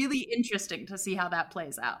be really interesting to see how that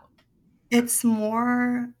plays out. It's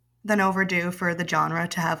more than overdue for the genre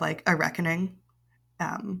to have like a reckoning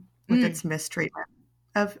with its mistreatment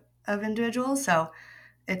of individuals. So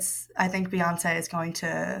I think Beyonce is going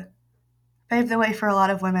to pave the way for a lot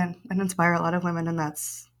of women and inspire a lot of women. And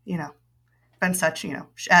that's, you know, been such, you know,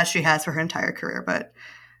 as she has for her entire career. But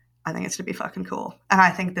I think it's going to be fucking cool. And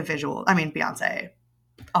I think Beyonce,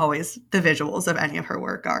 always the visuals of any of her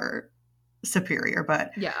work are superior, but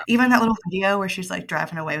even that little video where she's like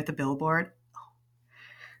driving away with the billboard,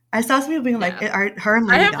 I saw some people being like, "Are her and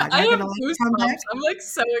Lady Gaga gonna like come back?" I'm like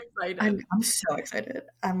so excited. I'm so excited.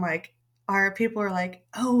 I'm like, people are like,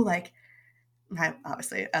 oh, like, I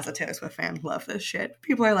obviously as a Taylor Swift fan love this shit.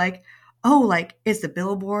 People are like, oh, like is the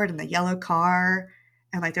billboard and the yellow car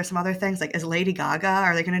and like there's some other things like is Lady Gaga?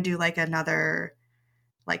 Are they gonna do like another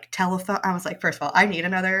like telephone? I was like, first of all, I need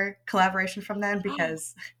another collaboration from them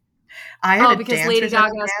because. Because Lady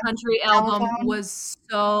Gaga's country album was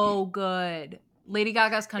so good. Lady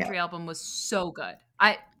Gaga's country album was so good.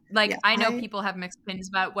 I know people have mixed opinions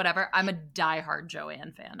about it, whatever. I'm a diehard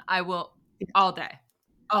Joanne fan. I will all day.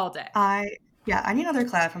 I need another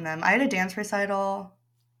collab from them. I had a dance recital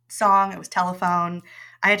song. It was Telephone.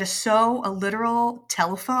 I had to sew a literal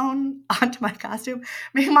telephone onto my costume.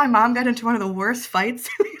 Me and my mom got into one of the worst fights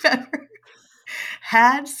we've ever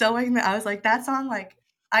had sewing that. I was like, that song, like,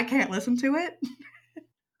 I can't listen to it.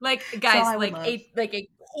 Like, guys, a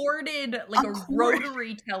corded, like a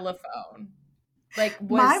rotary telephone. Like,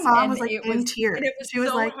 my mom was like in tears. And it was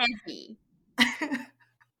so like heavy.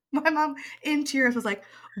 My mom in tears was like,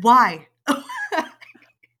 "Why?" Because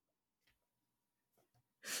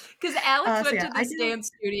Alex went to this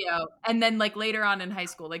dance studio, and then like later on in high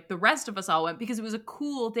school, like the rest of us all went because it was a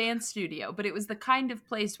cool dance studio. But it was the kind of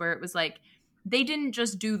place where it was like. They didn't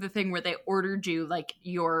just do the thing where they ordered you like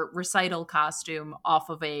your recital costume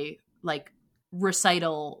off of a like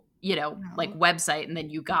recital, you know, like website. And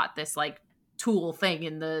then you got this like tool thing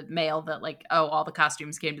in the mail that like, oh, all the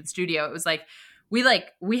costumes came to the studio. It was like, we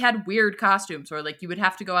had weird costumes or like you would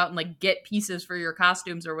have to go out and like get pieces for your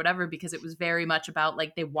costumes or whatever, because it was very much about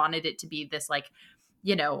like, they wanted it to be this like,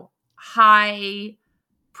 you know, high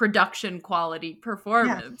production quality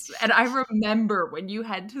performance. And I remember when you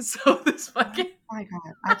had to sew this fucking oh my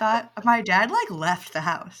god, I thought my dad like left the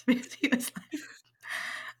house because he was like,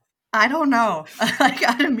 I don't know like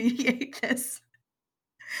how to mediate this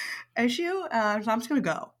issue, so I'm just gonna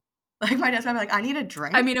go. Like my dad's probably like, I need a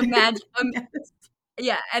drink. I mean, imagine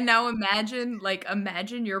and now imagine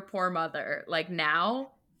your poor mother like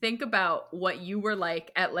now. Think about what you were like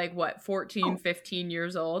at like what 14, 15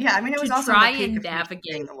 years old. Yeah, I mean it was to also try and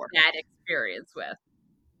navigate that experience with.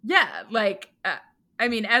 Yeah, like I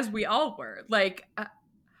mean, as we all were like.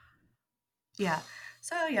 Yeah.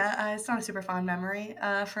 So yeah, it's not a super fond memory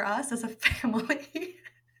for us as a family.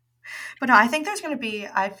 But no, I think there's going to be.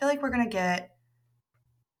 I feel like we're going to get.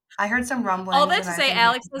 I heard some rumblings. All that to say,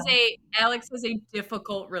 Alex has a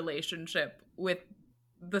difficult relationship with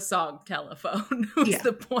the song Telephone. Who's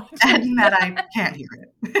the point? And that I can't hear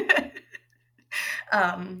it.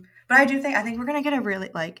 But I think we're going to get a really,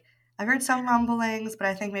 like, I've heard some rumblings, but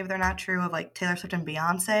I think maybe they're not true, of like Taylor Swift and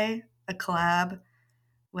Beyonce, a collab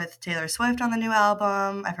with Taylor Swift on the new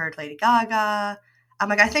album. I've heard Lady Gaga. I'm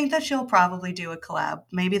like, I think that she'll probably do a collab.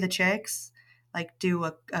 Maybe the Chicks, like, do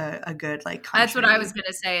a good, like, country. That's what I was going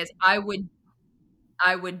to say is I would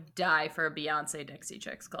die for a Beyonce Dixie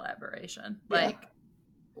Chicks collaboration. Like,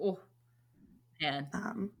 oh,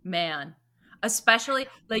 man. Especially,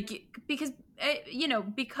 like, because, you know,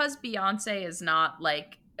 because Beyonce is not,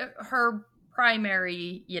 like, her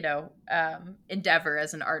primary, you know, endeavor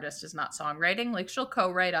as an artist is not songwriting. Like, she'll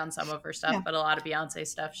co-write on some of her stuff, but a lot of Beyonce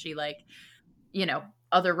stuff she, like, you know,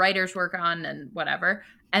 other writers work on and whatever.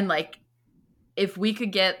 And, like, if we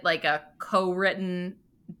could get like a co-written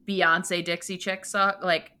Beyonce Dixie Chicks song,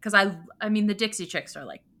 like, because I mean the Dixie Chicks are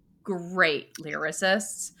like great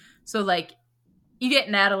lyricists, so like you get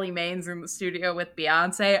Natalie Maines in the studio with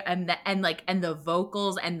Beyonce, and the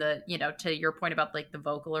vocals and the, you know, to your point about like the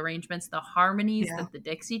vocal arrangements, the harmonies that the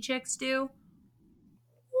Dixie Chicks do.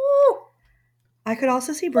 Woo! I could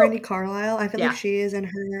also see Brandi Carlile. I feel like she is in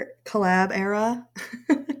her collab era.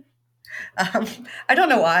 I don't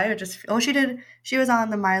know why. She was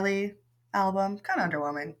on the Miley album. Kind of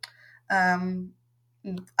underwhelming. And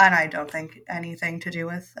I don't think anything to do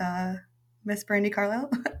with Miss Brandi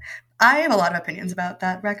Carlile. I have a lot of opinions about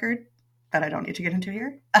that record that I don't need to get into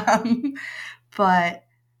here. But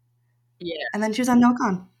yeah. And then she was on No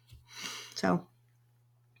Con. So.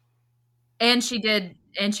 And she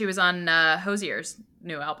was on Hozier's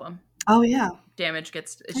new album. Oh yeah. She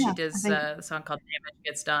does a song called Damage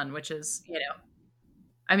Gets Done, which is, you know,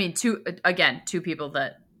 I mean, two people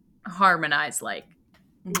that harmonize like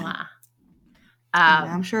mwah.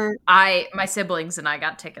 I'm sure my siblings and I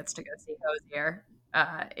got tickets to go see Hozier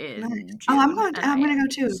in June. I'm gonna go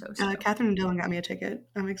too. Catherine and Dylan got me a ticket.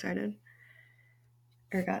 I'm excited.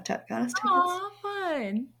 Or got us tickets. Oh,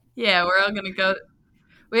 fun. Yeah, we're all gonna go.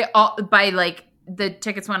 The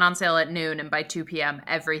tickets went on sale at noon, and by 2 p.m.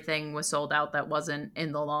 everything was sold out that wasn't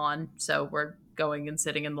in the lawn. So we're going and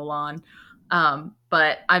sitting in the lawn.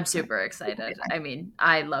 But I'm super excited. I mean,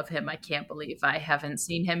 I love him. I can't believe I haven't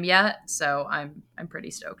seen him yet. So I'm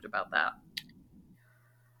pretty stoked about that.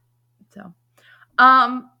 So,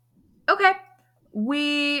 okay.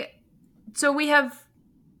 We have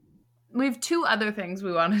 2 other things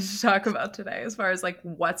we wanted to talk about today as far as like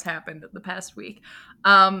what's happened in the past week.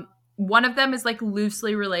 One of them is like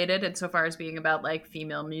loosely related insofar as being about like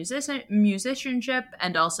female musicianship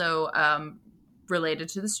and also related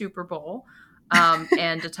to the Super Bowl,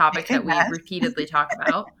 and a topic that we repeatedly talk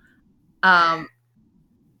about. And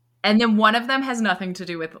then one of them has nothing to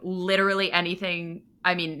do with literally anything.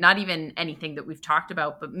 I mean, not even anything that we've talked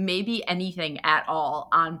about, but maybe anything at all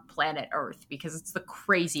on planet Earth, because it's the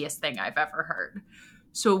craziest thing I've ever heard.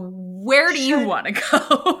 So where do you want to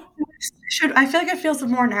go? I feel like it feels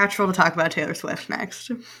more natural to talk about Taylor Swift next,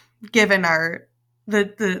 given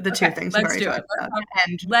the two things we've already talked about.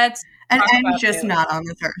 And just not on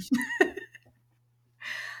this earth.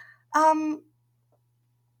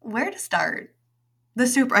 Where to start? The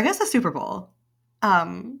Super Bowl.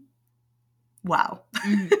 Wow.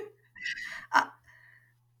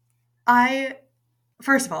 Mm-hmm.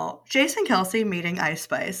 First of all, Jason Kelce meeting Ice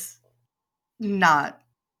Spice, not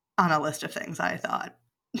on a list of things I thought.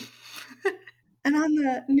 And on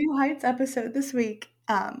the New Heights episode this week,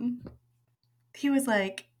 he was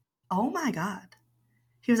like, oh my God.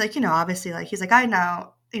 He was like, you know, obviously, like, he's like, I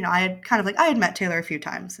had met Taylor a few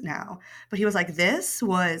times now, but he was like,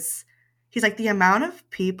 he's like, the amount of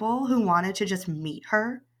people who wanted to just meet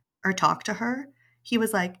her or talk to her, he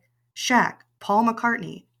was like, Shaq, Paul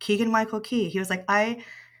McCartney, Keegan-Michael Key. He was like,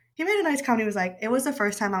 he made a nice comment. He was like, it was the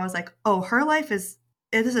first time I was like, oh, her life it's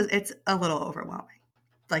a little overwhelming.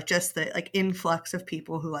 Like just the like influx of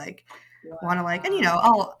people who like want to like, and you know,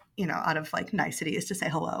 all, you know, out of like niceties to say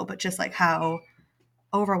hello, but just like how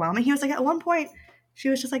overwhelming. He was like, at one point she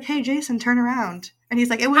was just like, hey Jason, turn around. And he's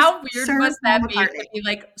like, it was how weird Sir was that be to be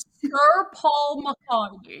like Sir Paul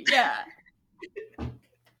McCartney? Yeah.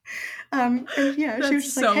 And yeah, that's she was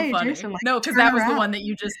just so like, hey, funny. Jason, like, no, because that was the one that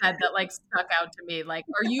you just said that like stuck out to me. Like,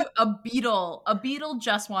 are you a Beatle? A Beatle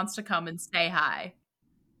just wants to come and say hi.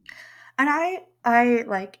 And I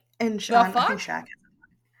like, and Sean, I think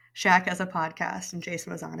Shaq has a podcast, and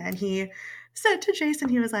Jason was on it, and he said to Jason,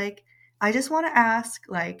 he was like, I just want to ask,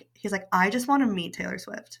 like, he's like, I just want to meet Taylor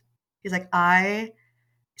Swift. He's like, I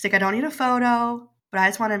don't need a photo, but I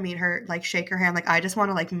just want to meet her, like, shake her hand. Like, I just want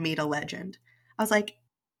to, like, meet a legend. I was like,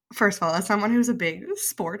 first of all, as someone who's a big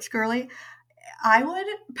sports girly, I would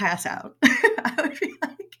pass out. I would be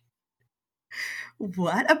like,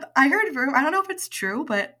 what? I heard, I don't know if it's true,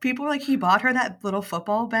 but people were like, he bought her that little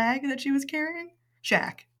football bag that she was carrying.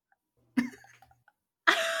 Shaq.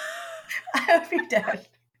 I would be dead.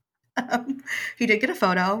 He did get a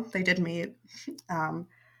photo. They did meet.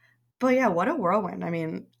 But yeah, what a whirlwind. I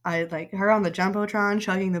mean, I like her on the Jumbotron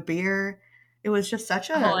chugging the beer. It was just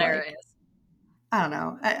such a hilarious. Like, I don't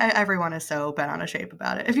know. Everyone is so bent out of shape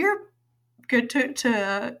about it. If you're good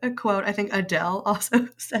to a quote, I think Adele also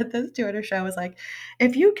said this to her show, was like,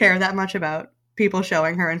 if you care that much about people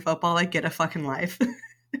showing her in football, like, get a fucking life.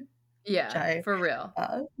 Yeah, for real.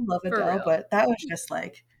 Love Adele, but that was just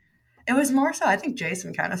like, it was more so, I think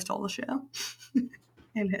Jason kind of stole the show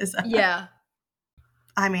in his. Yeah.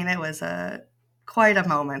 I mean, it was a quite a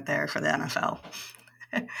moment there for the NFL.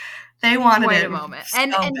 They wanted quite it a moment. so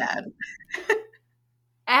and bad.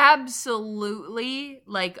 Absolutely,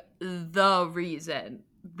 like, the reason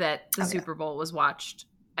that the Super Bowl was watched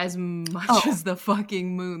as much as the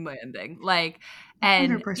fucking moon landing. Like,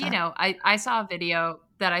 and 100%. you know, I saw a video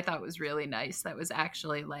that I thought was really nice that was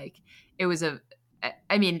actually like, it was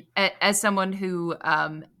I mean, as someone who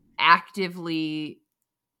actively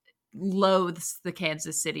loathes the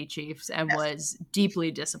Kansas City Chiefs and was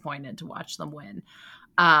deeply disappointed to watch them win,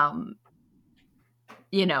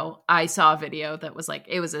 you know, I saw a video that was like,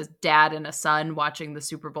 it was a dad and a son watching the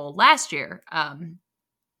Super Bowl last year,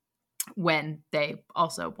 when they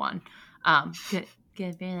also won. Good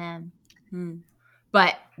for them.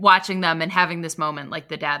 But watching them and having this moment, like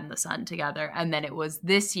the dad and the son together. And then it was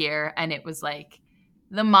this year, and it was like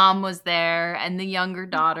the mom was there and the younger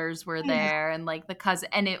daughters were there, and like the cousin.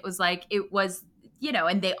 And it was like, it was, you know,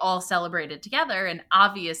 and they all celebrated together. And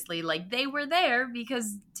obviously, like, they were there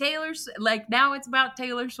because like, now it's about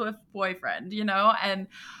Taylor Swift's boyfriend, you know? And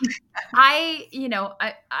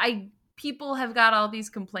I people have got all these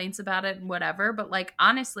complaints about it and whatever, but like,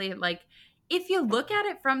 honestly, like, if you look at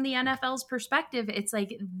it from the NFL's perspective, it's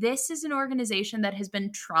like, this is an organization that has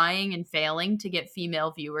been trying and failing to get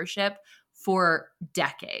female viewership for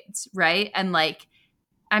decades, right? And like,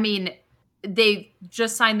 I mean, they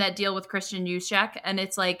just signed that deal with Christian Juszczyk, and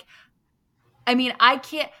it's like, I mean,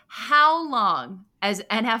 how long as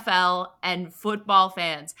NFL and football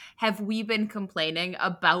fans have we been complaining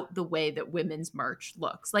about the way that women's merch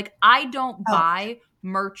looks? Like, I don't buy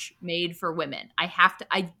merch made for women.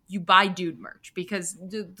 You buy dude merch, because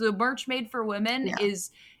the merch made for women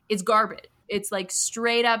is garbage. It's like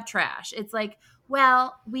straight up trash. It's like,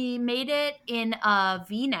 well, we made it in a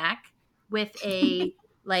V-neck with a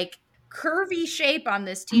like curvy shape on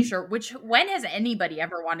this t-shirt, which, when has anybody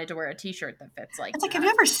ever wanted to wear a t-shirt that fits like It's that? like, have you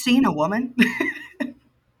ever seen a woman?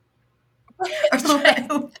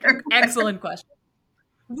 Excellent question.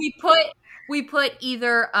 We put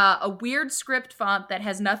either a weird script font that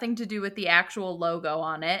has nothing to do with the actual logo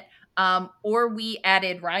on it, or we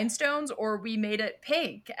added rhinestones, or we made it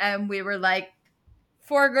pink, and we were like,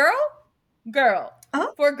 for girl,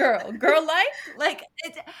 for girl, like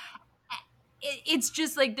it's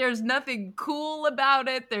just like, there's nothing cool about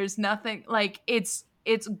it. There's nothing, like, it's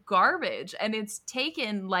garbage. And it's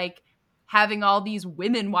taken like having all these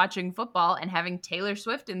women watching football and having Taylor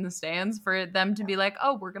Swift in the stands for them to be like,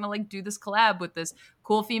 oh, we're gonna like do this collab with this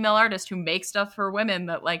cool female artist who makes stuff for women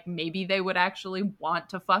that like maybe they would actually want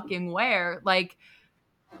to fucking wear. Like,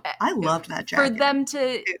 I loved that jacket. For them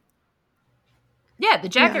to, yeah, the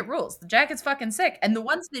jacket rules. The jacket's fucking sick. And the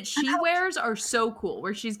ones that she wears are so cool,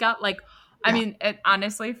 where she's got like, I mean,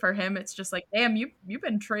 honestly, for him, it's just like, damn, you've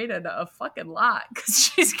been traded a fucking lot, because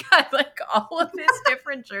she's got like all of his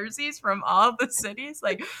different jerseys from all the cities.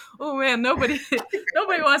 Like, oh man, nobody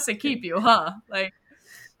wants to keep you, huh? Like,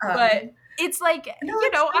 but it's like,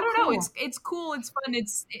 you know, I don't know. It's cool. It's fun.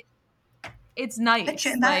 It's nice.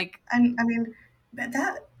 Like, and I mean,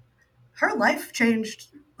 that her life changed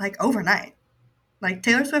like overnight. Like,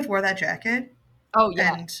 Taylor Swift wore that jacket. Oh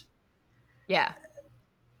yeah, and yeah.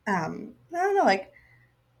 I don't know, like,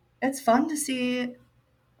 it's fun to see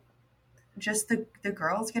just the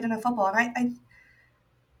girls get into football. And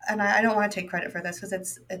I don't want to take credit for this,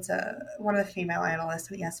 because it's one of the female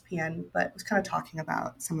analysts at ESPN, but was kind of talking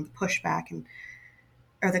about some of the pushback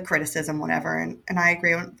or the criticism, whatever. And I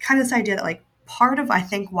agree on kind of this idea that, like, part of, I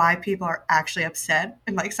think, why people are actually upset,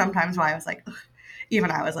 and like sometimes why I was like, ugh,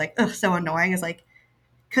 even I was like, ugh, so annoying, is like,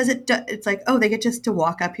 because it's like, oh, they get just to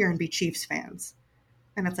walk up here and be Chiefs fans.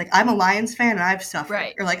 And it's like, I'm a Lions fan and I've suffered.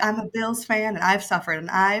 Right. Or like, I'm a Bills fan and I've suffered and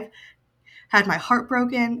I've had my heart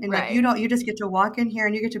broken. And like, you just get to walk in here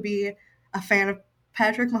and you get to be a fan of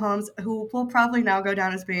Patrick Mahomes, who will probably now go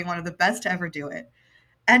down as being one of the best to ever do it.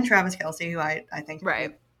 And Travis Kelce, who I think is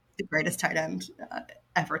the greatest tight end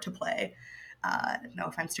ever to play. No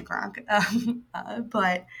offense to Gronk.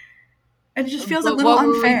 But it just feels a little unfair.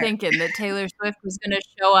 What were we thinking? That Taylor Swift was going to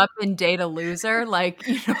show up and date a loser? Like,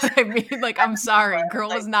 you know what I mean? Like, I'm sorry.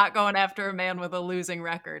 Girl is not going after a man with a losing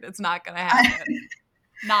record. It's not going to happen.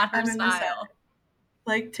 Not her style.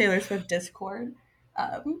 Like, Taylor Swift Discord.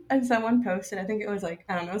 And someone posted, I think it was like,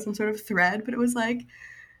 I don't know, some sort of thread, but it was like,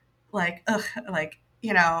 ugh, like,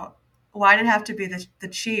 you know, why did it have to be the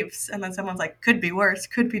Chiefs? And then someone's like, could be worse,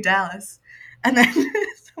 could be Dallas. And then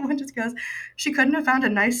someone just goes, she couldn't have found a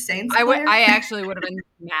nice Saints player? I actually would have been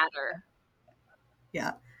madder.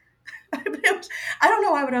 Yeah. I don't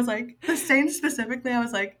know why, but I was like, the Saints specifically, I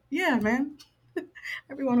was like, yeah, man.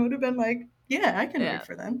 Everyone would have been like, yeah, I can root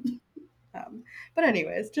for them. But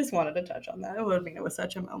anyways, just wanted to touch on that. I mean, it was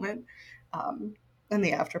such a moment. And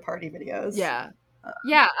the after party videos. Yeah.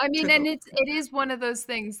 Yeah, I mean, and it is one of those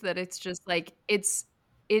things that it's just like it's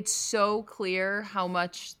so clear how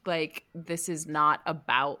much like this is not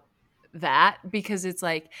about that, because it's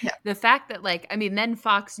like the fact that like, I mean, then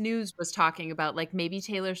Fox News was talking about like maybe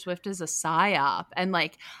Taylor Swift is a psyop, and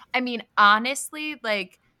like, I mean, honestly,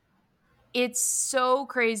 like it's so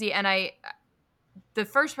crazy. And the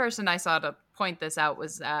first person I saw to point this out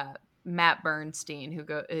was Matt Bernstein, who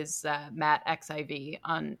is Matt XIV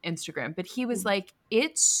on Instagram. But he was like,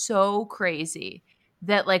 it's so crazy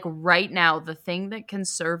that like right now, the thing that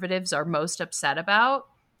conservatives are most upset about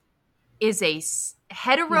is a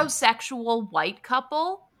heterosexual white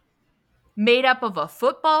couple made up of a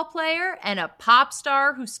football player and a pop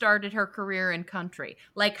star who started her career in country.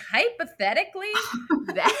 Like, hypothetically,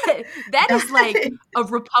 that is like a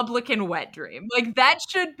Republican wet dream. Like, that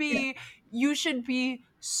should be, you should be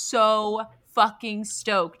so fucking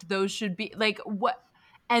stoked. Those should be like, what?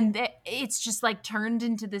 And it's just like turned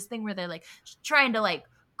into this thing where they're like trying to like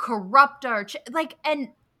corrupt our like,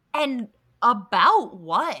 and about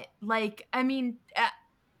what? Like, I mean,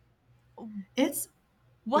 it's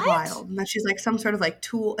what? wild. And that she's like some sort of like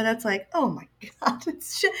tool, and it's like, oh my god,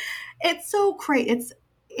 it's so crazy.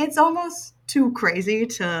 It's almost too crazy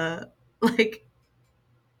to like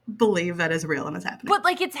believe that is real and is happening. But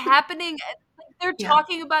like, it's happening. They're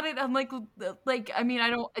talking about it. I'm like, I mean, I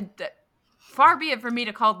don't. Far be it for me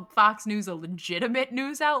to call Fox News a legitimate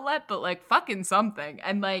news outlet, but like fucking something.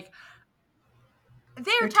 And like,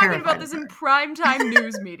 they're talking about this in primetime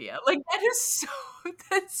news media. Like, that's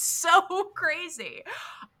so crazy.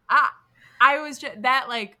 I was just, that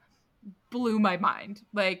like blew my mind.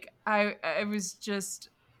 Like, I was just,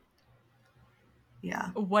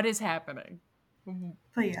 what is happening? But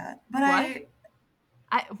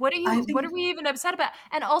what are we even upset about?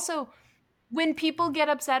 And also, when people get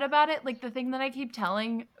upset about it, like the thing that I keep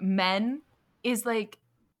telling men is like,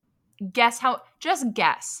 guess how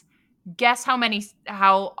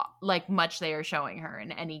like much they are showing her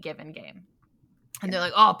in any given game. And they're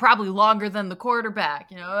like, oh, probably longer than the quarterback,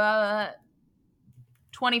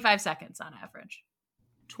 25 seconds on average.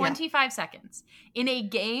 25 seconds in a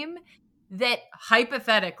game that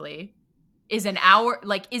hypothetically is an hour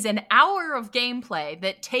of gameplay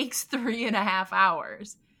that takes 3.5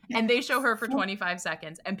 hours. And they show her for 25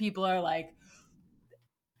 seconds, and people are like,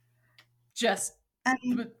 just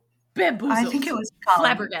bamboozled. I think it was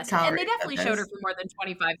flabbergasted. And they definitely showed her for more than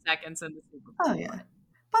 25 seconds in the Super Bowl. Oh, yeah.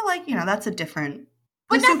 But, like, that's a different...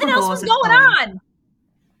 But nothing else was going on.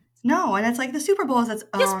 No, and it's like the Super Bowl is its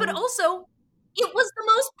own... Yes, but also, it was the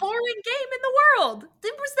most boring game in the world.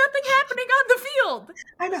 There was nothing happening on the field.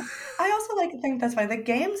 I know. I also think that's why the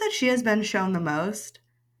games that she has been shown the most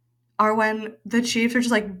are when the Chiefs are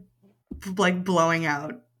just like blowing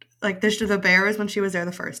out. Like the Bears when she was there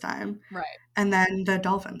the first time. Right. And then the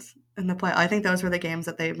Dolphins in the play. I think those were the games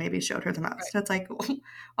that they maybe showed her the most. Right. It's like, oh,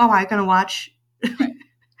 am I going to watch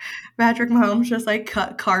Patrick Mahomes just like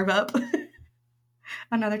carve up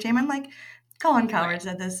another team? And like Colin Cowherd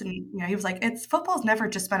said this, and he was like, football's never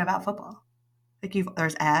just been about football. Like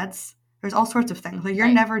there's ads, there's all sorts of things. Like you're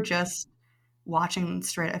never just watching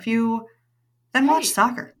straight. If you then watch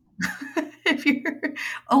soccer. If you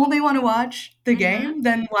only want to watch the game,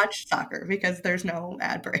 then watch soccer because there's no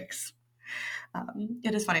ad breaks.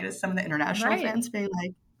 It is funny to some of the international fans being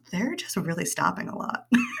like, they're just really stopping a lot.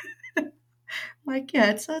 Like,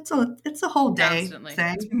 yeah, it's a whole day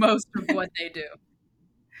thing. It's most of what they do.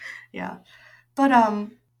 Yeah, but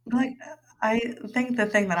like I think the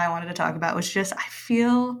thing that I wanted to talk about was just I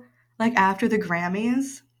feel like after the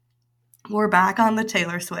Grammys, we're back on the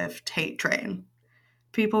Taylor Swift hate train.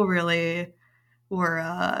 People really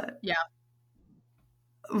were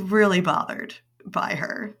really bothered by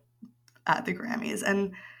her at the Grammys.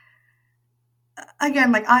 And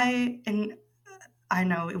again, like I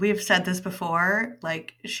know we've said this before,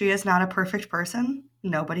 like she is not a perfect person.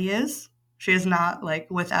 Nobody is. She is not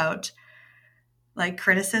like without like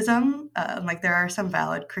criticism. Like there are some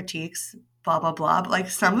valid critiques, blah, blah, blah. But like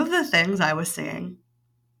some of the things I was seeing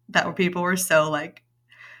that people were so like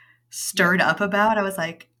stirred up about, I was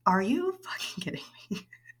like, are you fucking kidding me?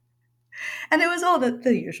 And it was all the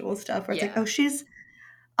usual stuff where it's like, oh, she's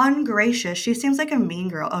ungracious. She seems like a mean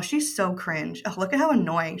girl. Oh, she's so cringe. Oh, look at how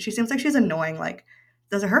annoying. She seems like she's annoying. Like,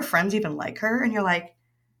 does her friends even like her? And you're like,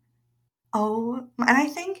 oh. And I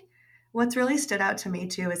think what's really stood out to me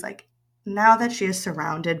too is like, now that she is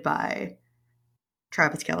surrounded by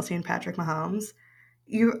Travis Kelce and Patrick Mahomes,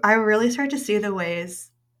 I really start to see the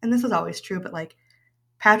ways, and this was always true, but like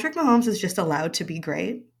Patrick Mahomes is just allowed to be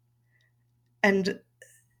great. And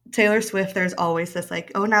Taylor Swift, there's always this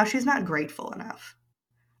like, oh, now she's not grateful enough,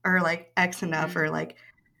 or like X enough, or like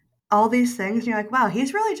all these things. And you're like, wow,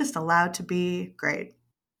 he's really just allowed to be great.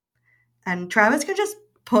 And Travis can just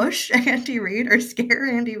push Andy Reid or scare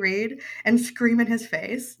Andy Reid and scream in his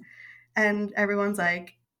face. And everyone's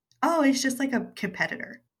like, oh, he's just like a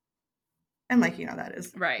competitor. And like, that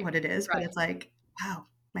is what it is. But it's like, wow,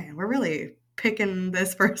 man, we're really picking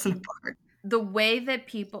this person apart. The way that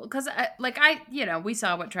people, because we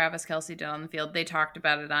saw what Travis Kelce did on the field. They talked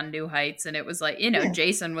about it on New Heights, and it was like,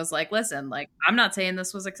 Jason was like, listen, like, I'm not saying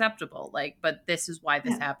this was acceptable, like, but this is why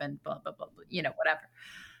this happened, blah, blah, blah, blah, whatever.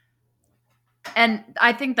 And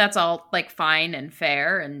I think that's all like fine and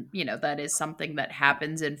fair. And, that is something that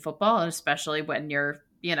happens in football, especially when you're,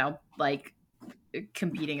 like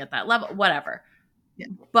competing at that level, whatever. Yeah.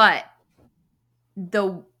 But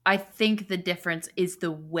I think the difference is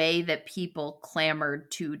the way that people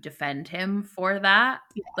clamored to defend him for that.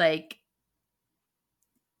 Yeah. Like,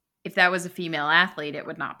 if that was a female athlete, it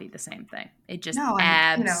would not be the same thing. It just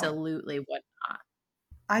absolutely would not.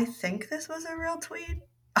 I think this was a real tweet.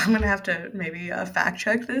 I'm going to have to maybe fact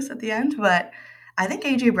check this at the end, but I think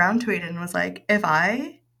AJ Brown tweeted and was like, if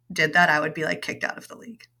I did that, I would be like kicked out of the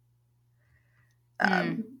league.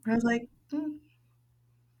 I was like,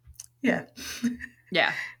 yeah.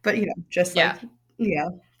 Yeah. But, just like,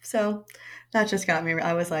 so that just got me.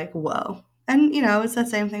 I was like, whoa. And, it's the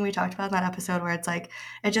same thing we talked about in that episode where it's like,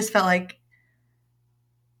 it just felt like,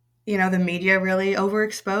 the media really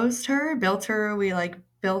overexposed her, we like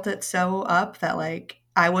built it so up that like,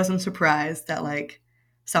 I wasn't surprised that like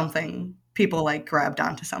people like grabbed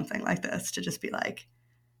onto something like this to just be like,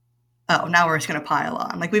 oh, now we're just going to pile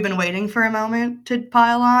on. Like we've been waiting for a moment to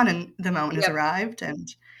pile on and the moment has arrived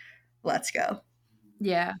and let's go.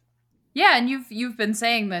 Yeah. Yeah. And you've been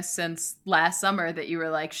saying this since last summer that you were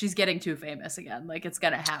like, she's getting too famous again. Like it's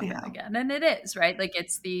going to happen again. And it is, right? Like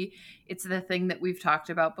it's the thing that we've talked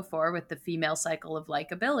about before with the female cycle of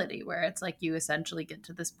likability, where it's like you essentially get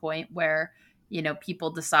to this point where,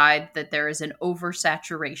 people decide that there is an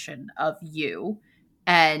oversaturation of you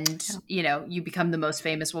and, you become the most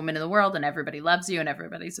famous woman in the world and everybody loves you and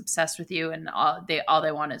everybody's obsessed with you. And all they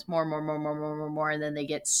want is more. And then they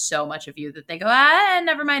get so much of you that they go,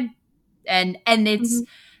 never mind. And it's,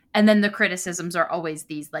 and then the criticisms are always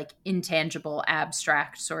these like intangible,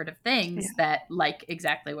 abstract sort of things that like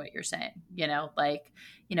exactly what you're saying,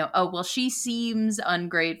 oh, well, she seems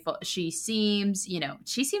ungrateful. She seems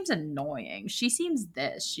annoying. She seems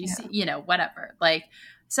this, whatever. Like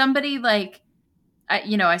somebody like,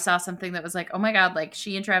 I saw something that was like, oh my God, like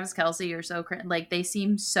she and Travis Kelce are so, like they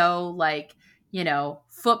seem so like,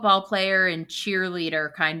 football player and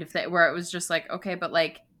cheerleader kind of thing, where it was just like, okay, but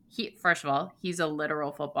like, first of all, he's a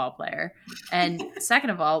literal football player. And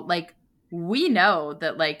second of all, like, we know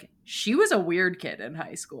that, like, she was a weird kid in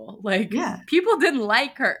high school. Like, people didn't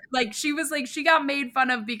like her. Like, she got made fun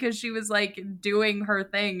of because she was, like, doing her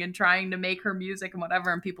thing and trying to make her music and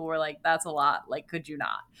whatever. And people were like, that's a lot. Like, could you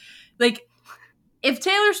not? Like, if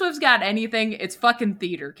Taylor Swift's got anything, it's fucking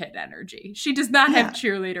theater kid energy. She does not have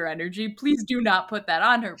cheerleader energy. Please do not put that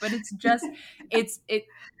on her. But it's just, it's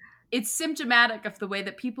symptomatic of the way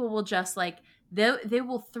that people will just like, they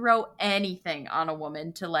will throw anything on a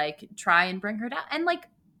woman to like try and bring her down. And like,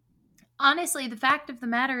 honestly, the fact of the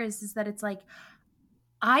matter is that it's like,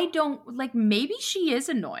 I don't like, maybe she is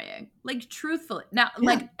annoying, like truthfully now,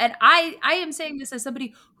 like, and I am saying this as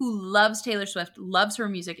somebody who loves Taylor Swift, loves her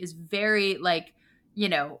music, is very like,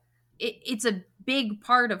 it's a big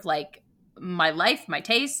part of like my life, my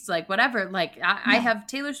tastes, like whatever. Like I have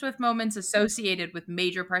Taylor Swift moments associated with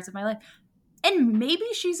major parts of my life. And maybe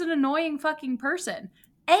she's an annoying fucking person.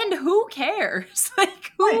 And who cares?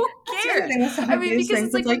 Like, who cares? I mean, because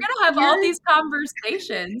it's like, we're going to have all these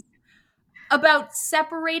conversations about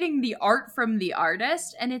separating the art from the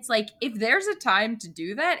artist. And it's like, if there's a time to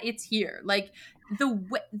do that, it's here. Like,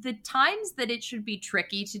 the times that it should be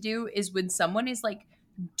tricky to do is when someone is like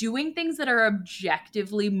doing things that are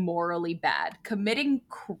objectively morally bad, committing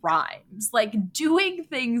crimes, like doing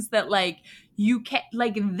things that like you can't,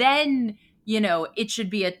 like, then it should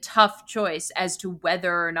be a tough choice as to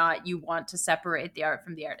whether or not you want to separate the art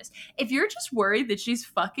from the artist. If you're just worried that she's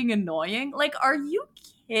fucking annoying, like, are you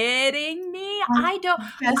kidding me? I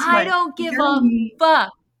don't give a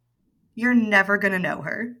fuck. You're never gonna know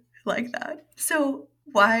her like that. So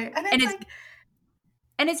why?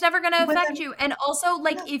 And it's never gonna affect you. And also,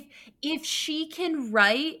 like, if she can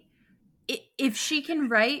write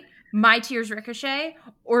My Tears Ricochet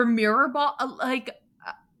or Mirrorball, like.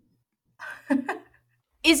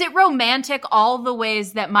 Is it romantic all the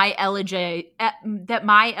ways that my elegies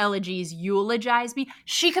eulogize me?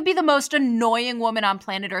 She could be the most annoying woman on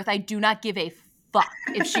planet Earth. I do not give a fuck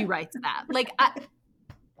if she writes that. Like,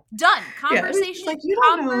 done. Conversation, like, you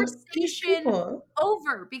don't know these conversation people.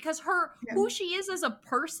 over, because who she is as a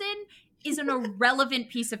person is an irrelevant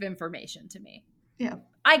piece of information to me. Yeah.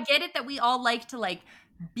 I get it that we all like to like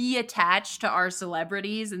be attached to our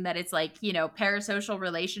celebrities, and that it's like, you know, parasocial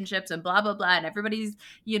relationships and blah, blah, blah. And everybody's,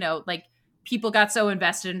 you know, like, people got so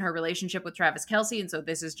invested in her relationship with Travis Kelce. And so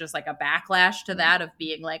this is just like a backlash to that, of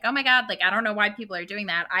being like, oh my God, like, I don't know why people are doing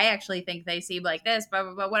that. I actually think they seem like this, blah,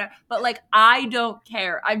 blah, blah, whatever. But like, I don't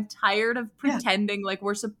care. I'm tired of pretending like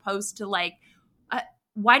we're supposed to like,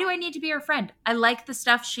 why do I need to be her friend? I like the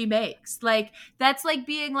stuff she makes. Like, that's like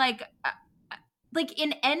being like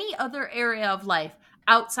in any other area of life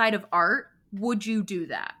outside of art, would you do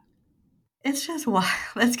that? It's just wild.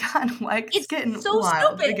 It's gotten like, it's getting so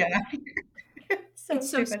wild stupid. again. It's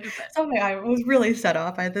so stupid. Something I was really set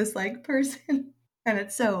off by this like person, and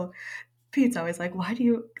it's so, Pete's always like, why do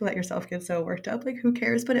you let yourself get so worked up? Like, who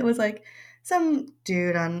cares? But it was like some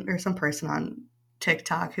dude or some person on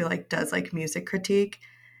TikTok who like does like music critique,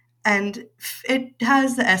 and it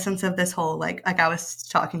has the essence of this whole like I was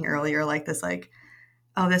talking earlier, like this like,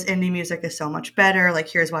 oh, this indie music is so much better, like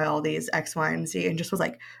here's why all these X, Y, and Z, and just was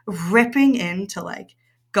like ripping into like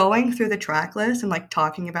going through the track list and like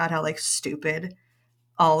talking about how like stupid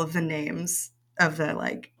all of the names of the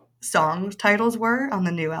like song titles were on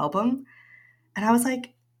the new album. And I was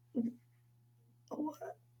like, what?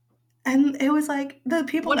 And it was like the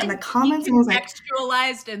people in the comments and was like,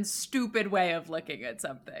 contextualized and stupid way of looking at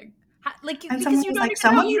something. Like, and because you don't like,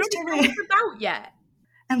 even know, you don't know what it's about yet.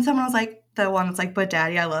 And someone was like, the one that's like, but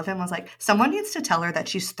daddy, I love him, was like, someone needs to tell her that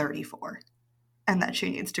she's 34 and that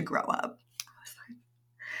she needs to grow up.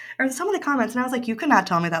 Or some of the comments, and I was like, you could not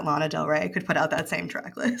tell me that Lana Del Rey could put out that same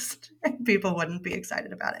track list and people wouldn't be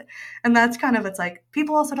excited about it. And that's kind of, it's like,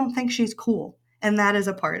 people also don't think she's cool. And that is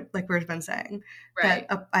a part, like we've been saying, right,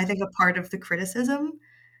 that I think a part of the criticism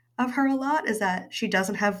of her a lot is that she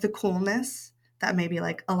doesn't have the coolness that maybe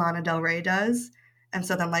like Lana Del Rey does. And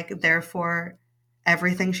so then like, therefore,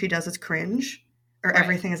 everything she does is cringe, or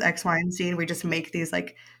everything is X, Y, and Z. And we just make these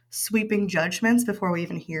like sweeping judgments before we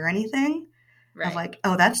even hear anything. Right. Of like,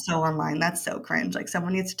 oh, that's so online. That's so cringe. Like,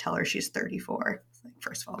 someone needs to tell her she's 34. It's like,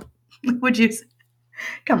 first of all, would you?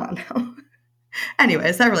 Come on now.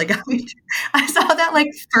 Anyways, that really got me. I saw that like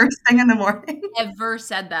first thing in the morning. Never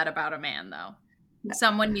said that about a man, though. No.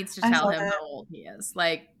 Someone needs to tell him how old he is.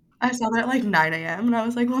 Like, I saw that at like 9 a.m. and I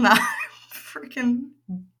was like, well, now I'm freaking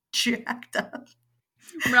jacked up.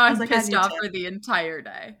 No, I was pissed off for the entire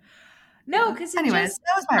day. No, because anyways,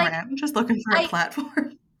 that was my rant. I'm just looking for a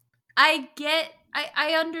platform. I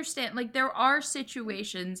understand, like, there are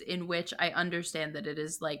situations in which I understand that it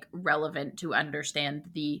is like relevant to understand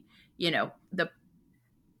the, you know,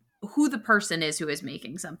 who the person is who is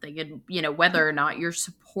making something, and, you know, whether or not you're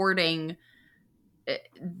supporting,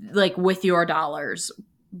 like, with your dollars,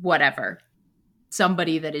 whatever,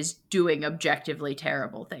 somebody that is doing objectively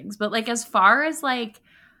terrible things. But like, as far as like,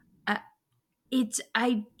 I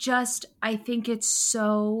think it's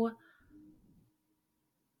so,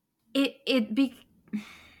 it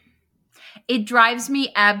drives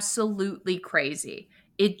me absolutely crazy.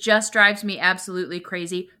 It just drives me absolutely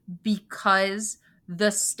crazy, because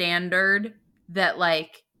the standard that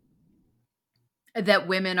like that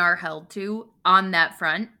women are held to on that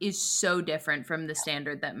front is so different from the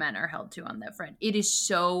standard that men are held to on that front. It is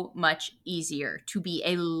so much easier to be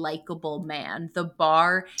a likable man. The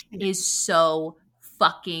bar is so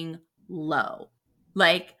fucking low.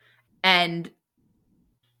 Like, and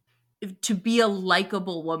to be a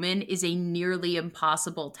likable woman is a nearly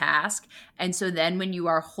impossible task. And so then when you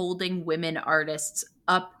are holding women artists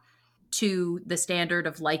up to the standard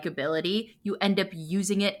of likability, you end up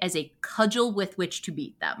using it as a cudgel with which to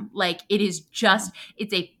beat them. Like, it is just,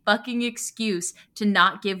 it's a fucking excuse to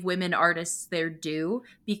not give women artists their due,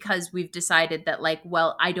 because we've decided that, like,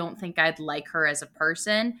 well, I don't think I'd like her as a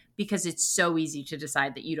person, because it's so easy to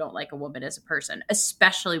decide that you don't like a woman as a person,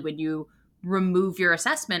 especially when you remove your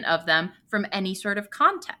assessment of them from any sort of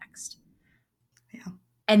context. Yeah.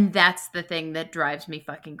 And that's the thing that drives me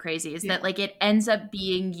fucking crazy, is that like it ends up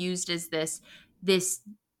being used as this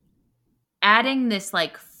adding this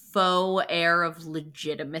like faux air of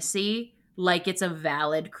legitimacy, like it's a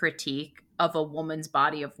valid critique of a woman's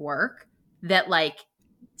body of work, that like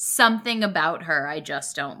something about her I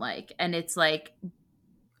just don't like. And it's like,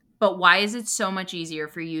 but why is it so much easier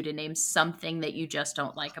for you to name something that you just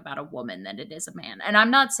don't like about a woman than it is a man? And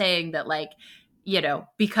I'm not saying that like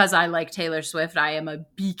because I like Taylor Swift, I am a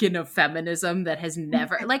beacon of feminism that has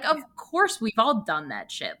never, like, of course we've all done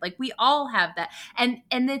that shit. Like, we all have that. And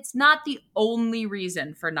it's not the only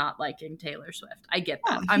reason for not liking Taylor Swift. I get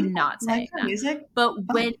that. I'm not saying that. Music, but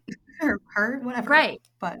when her, whatever. Right.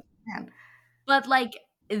 But man. But like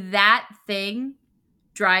that thing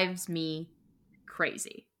drives me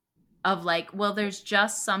crazy of like, well, there's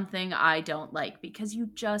just something I don't like, because you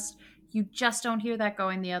just don't hear that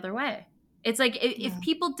going the other way. It's like if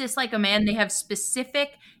people dislike a man, they have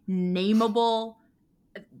specific nameable,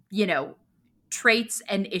 traits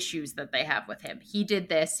and issues that they have with him. He did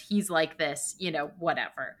this, he's like this,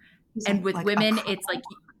 whatever. And with women, it's like,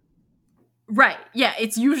 right. Yeah.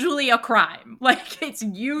 It's usually a crime. Like, it's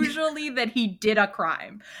usually that he did a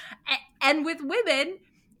crime. And with women,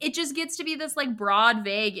 it just gets to be this like broad,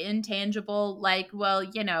 vague, intangible, like, well,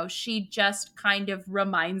 she just kind of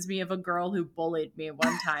reminds me of a girl who bullied me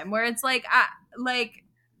one time, where it's like,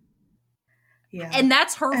 yeah. And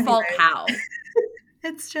that's her fault. How?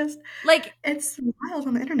 It's just like, it's wild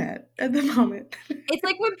on the internet at the moment. It's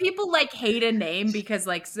like when people like hate a name because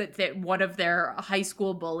like that one of their high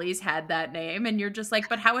school bullies had that name, and you're just like,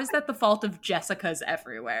 but how is that the fault of Jessica's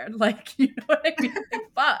everywhere? Like, you know what I mean? Like,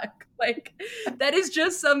 fuck. Like, that is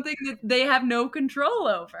just something that they have no control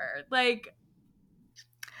over. Like,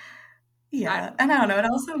 yeah. And I don't know, it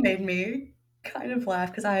also made me kind of laugh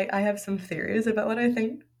because I have some theories about what I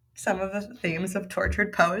think some of the themes of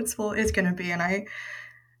Tortured Poets is going to be. And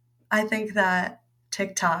I think that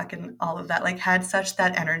TikTok and all of that, like, had such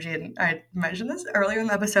that energy. And I mentioned this earlier in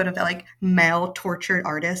the episode of that, like, male tortured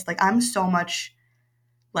artist. Like, I'm so much,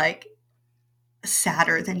 like,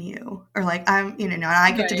 sadder than you. Or, like, I'm, and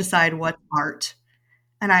I get to decide what art.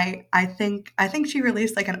 And I think she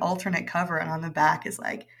released, like, an alternate cover. And on the back is,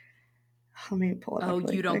 like, let me pull it up.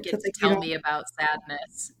 Oh, you don't get to tell me about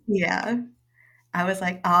sadness. Yeah. I was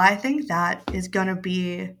like, I think that is going to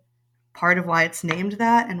be part of why it's named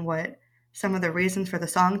that, and what some of the reasons for the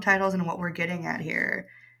song titles and what we're getting at here.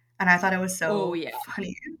 And I thought it was so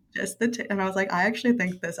funny. And I was like, I actually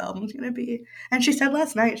think this album's going to be. And she said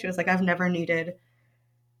last night, she was like, I've never needed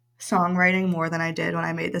songwriting more than I did when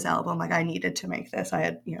I made this album. Like, I needed to make this. I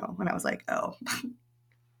had, and I was like, oh.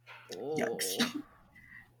 Yucks.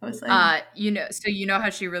 I was like, so how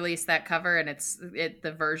she released that cover, and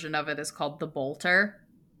the version of it is called The Bolter.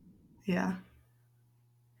 Yeah.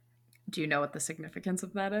 Do you know what the significance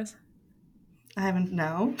of that is? I haven't.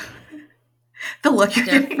 No. The look you're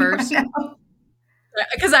giving first.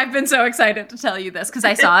 Because I've been so excited to tell you this, because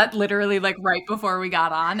I saw it literally like right before we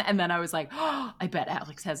got on, and then I was like, oh, I bet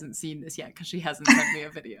Alex hasn't seen this yet because she hasn't sent me a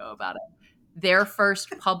video about it. Their first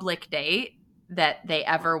public date that they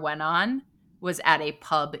ever went on was at a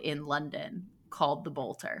pub in London called The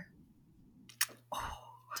Bolter.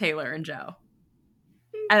 Taylor and Joe.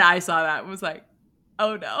 And I saw that and was like,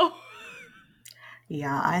 oh no.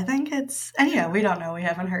 Yeah, I think it's, and we don't know, we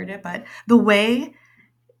haven't heard it, but the way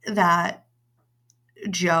that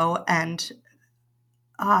Joe and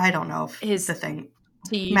I don't know if the thing,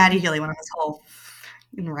 Maddie Healy went on his whole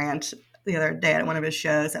rant the other day at one of his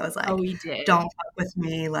shows that was like, oh, he did. Don't fuck with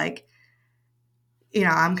me, like,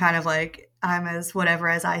 I'm kind of like, I'm as whatever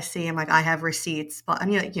as I see. I'm like, I have receipts. But,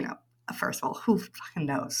 and first of all, who fucking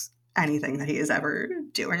knows anything that he is ever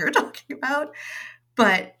doing or talking about?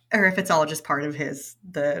 But, or if it's all just part of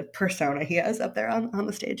the persona he has up there on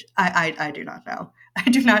the stage. I do not know. I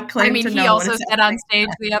do not claim to know. He also said on stage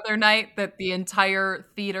the other night that the entire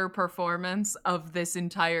theater performance of this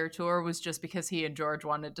entire tour was just because he and George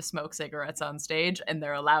wanted to smoke cigarettes on stage, and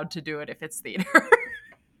they're allowed to do it if it's theater.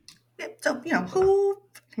 So, who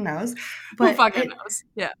knows? But who fucking knows?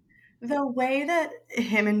 Yeah. The way that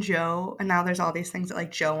him and Joe, and now there's all these things that,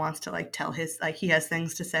 like, Joe wants to, like, tell his, like, he has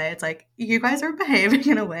things to say. It's like, you guys are behaving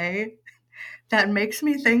in a way that makes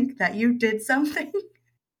me think that you did something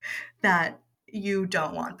that you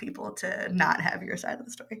don't want people to not have your side of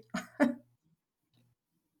the story.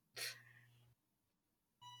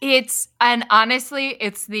 And honestly,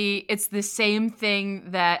 it's the same thing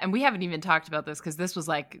that, and we haven't even talked about this because this was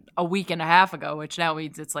like a week and a half ago, which now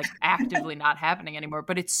means it's like actively not happening anymore.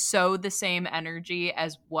 But it's so the same energy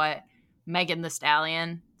as what Megan Thee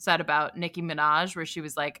Stallion said about Nicki Minaj, where she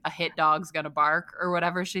was like, a hit dog's gonna bark, or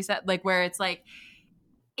whatever she said. Like, where it's like,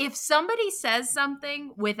 if somebody says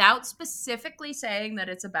something without specifically saying that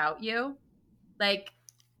it's about you, like,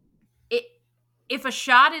 if a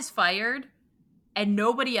shot is fired and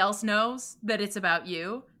nobody else knows that it's about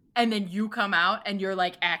you, and then you come out and you're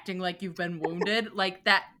like acting like you've been wounded, like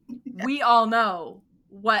that, we all know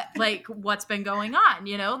what's been going on,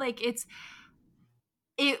 like, it's,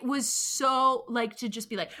 it was so like to just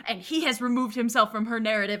be like, and he has removed himself from her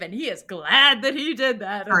narrative and he is glad that he did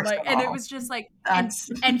that. And First like, of and it all, was just like,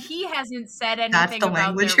 that's and he hasn't said that's anything the about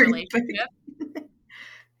language their you're using. relationship.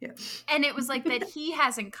 Yeah. And it was like that he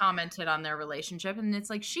hasn't commented on their relationship. And it's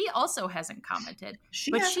like, she also hasn't commented,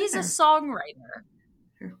 but she's a songwriter.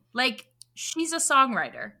 Sure. Like, she's a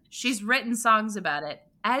songwriter. She's written songs about it,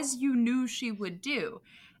 as you knew she would do.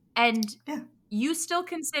 And you still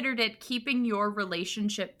considered it keeping your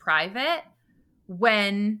relationship private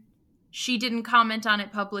when she didn't comment on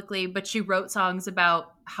it publicly, but she wrote songs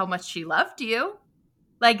about how much she loved you.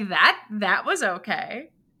 Like that was okay.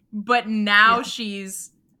 But now she's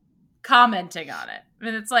commenting on it.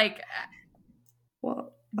 And it's like,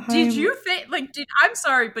 well, did you think, like, I'm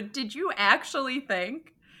sorry, but did you actually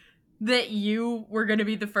think that you were going to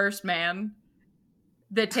be the first man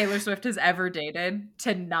that Taylor Swift has ever dated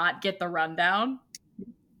to not get the rundown?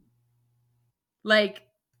 Like,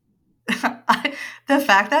 the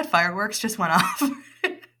fact that fireworks just went off.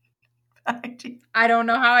 I don't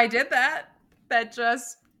know how I did that. That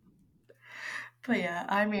just. But yeah,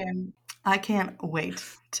 I mean, I can't wait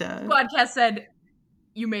to. Squadcast said,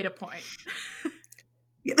 you made a point.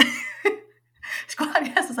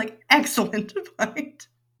 Squadcast is like, excellent point.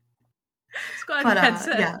 Squadcast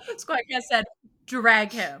said,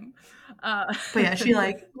 drag him. But yeah, she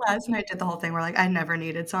like last night did the whole thing where like I never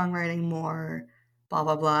needed songwriting more, blah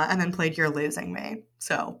blah blah, and then played "You're Losing Me."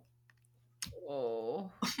 So,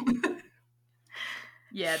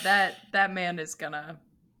 yeah, that man is gonna.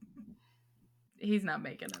 He's not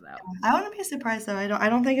making it out. I wouldn't be surprised though. I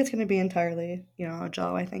don't think it's gonna be entirely a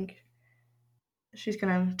Joe. I think she's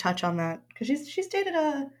gonna touch on that because she's dated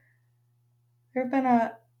there have been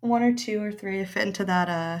one or two or three fit into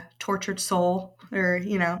that tortured soul or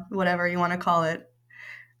whatever you want to call it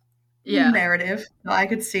narrative. So I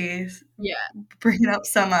could see bringing up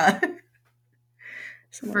some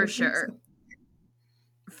for sure.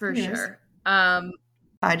 For sure.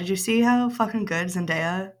 Did you see how fucking good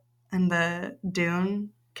Zendaya and the Dune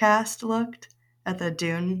cast looked at the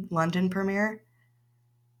Dune London premiere?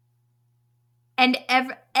 And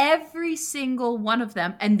every single one of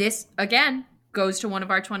them, and this again goes to one of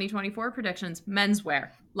our 2024 predictions,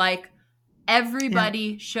 menswear. Like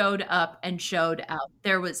everybody showed up and showed out.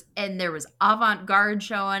 There was avant-garde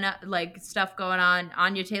showing up, like stuff going on.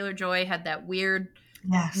 Anya Taylor-Joy had that weird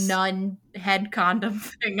nun head condom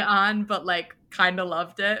thing on, but like kind of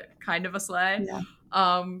loved it, kind of a slay.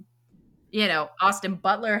 Austin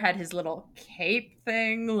Butler had his little cape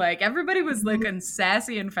thing. Like everybody was looking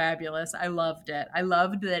sassy and fabulous. I loved it. I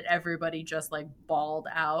loved that everybody just like balled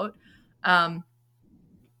out.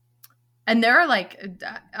 And there are like,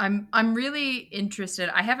 I'm really interested.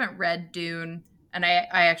 I haven't read Dune, and I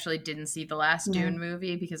actually didn't see the last Dune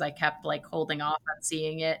movie because I kept like holding off on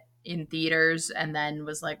seeing it in theaters, and then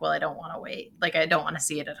was like, well, I don't want to wait. Like I don't want to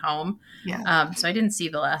see it at home. So I didn't see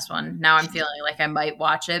the last one. Now I'm feeling like I might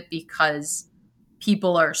watch it because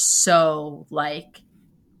people are so like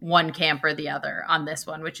one camp or the other on this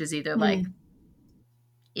one, which is either like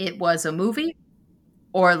it was a movie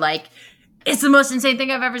or like it's the most insane thing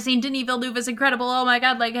I've ever seen. Denis Villeneuve is incredible. Oh my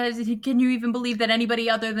God. Like, can you even believe that anybody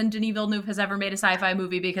other than Denis Villeneuve has ever made a sci-fi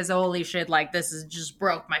movie? Because holy shit, like this is just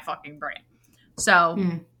broke my fucking brain. So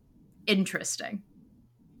interesting.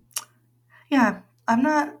 Yeah. I've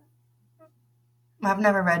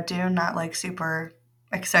never read Dune, not like super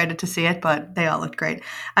excited to see it, but they all looked great.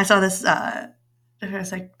 I saw this, there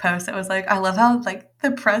was like post that was like, I love how like the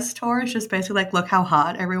press tour is just basically like, look how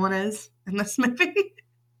hot everyone is in this movie.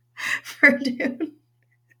 For Dune.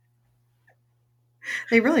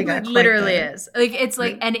 They really got it literally is. Like it's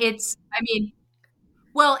like and it's I mean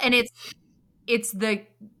and it's the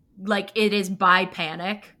like it is by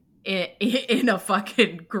panic in a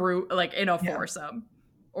fucking group, like in a foursome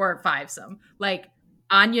or fivesome. Like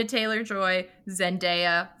Anya Taylor-Joy,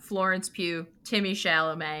 Zendaya, Florence Pugh, Timothée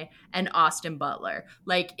Chalamet, and Austin Butler.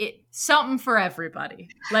 Like something for everybody.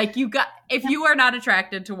 Like if you are not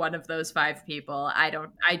attracted to one of those five people, I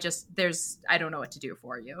don't know what to do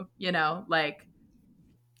for you. Like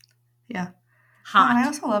hot. And I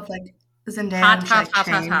also love like Zendaya.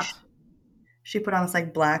 Hot. She put on this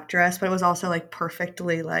like black dress, but it was also like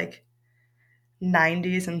perfectly like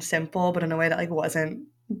 90s and simple, but in a way that like wasn't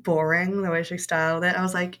boring the way she styled it. I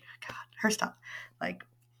was like, God, her stuff, like,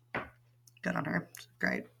 good on her.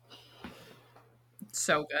 Great.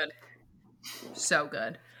 So good.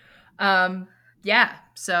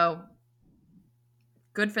 So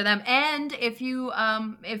Good for them. And if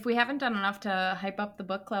we haven't done enough to hype up the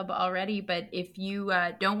book club already, but if you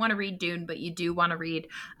don't want to read Dune, but you do want to read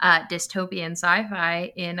dystopian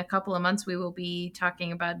sci-fi, in a couple of months we will be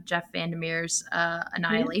talking about Jeff Vandermeer's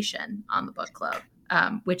Annihilation on the book club,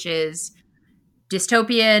 which is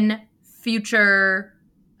dystopian future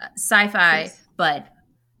sci-fi, but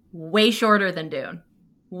way shorter than Dune.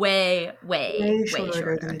 Way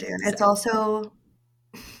shorter than Dune. So. It's also,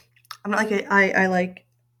 I'm not like I like,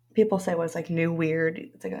 people say what's like new weird.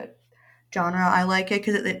 It's like a genre. I like it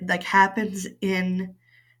because it like happens in,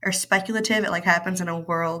 or speculative. It like happens in a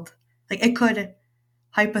world, like it could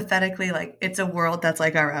hypothetically, like it's a world that's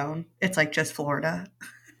like our own. It's like just Florida.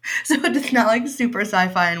 So it's not like super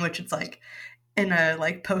sci-fi in which it's like in a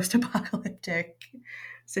like post-apocalyptic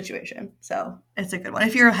situation. So it's a good one.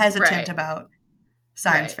 If you're hesitant about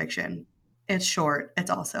science fiction, it's short.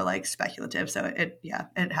 It's also like speculative. So it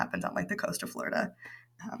happens on like the coast of Florida.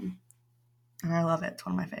 And I love it. It's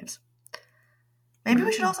one of my faves. Maybe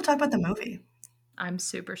we should also talk about the movie. I'm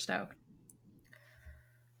super stoked.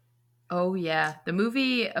 Oh yeah. The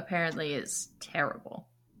movie apparently is terrible.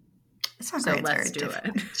 It's not great. So let's do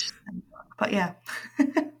it. But yeah.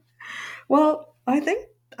 Well, I think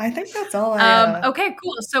that's all okay,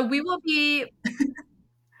 cool. So we will be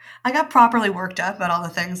I got properly worked up about all the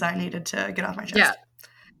things I needed to get off my chest.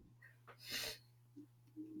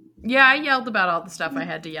 Yeah, I yelled about all the stuff I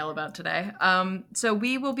had to yell about today. So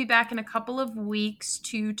we will be back in a couple of weeks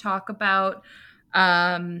to talk about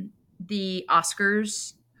the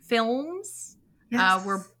Oscars films. Yes.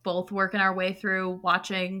 We're both working our way through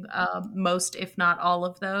watching most, if not all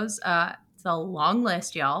of those. It's a long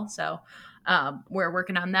list, y'all. So we're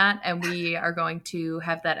working on that, and we are going to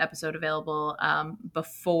have that episode available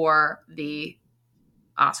before the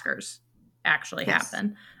Oscars actually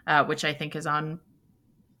happen, which I think is on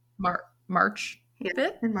March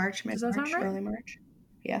 5th? In March, maybe. Does that sound right? Early March.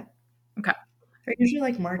 Yeah. Okay. They're usually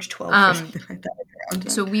like March 12th or something like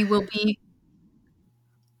that. So we will be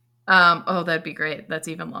that'd be great. That's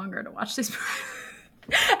even longer to watch these.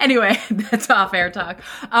 Anyway, that's off-air talk.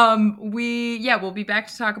 We'll be back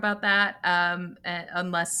to talk about that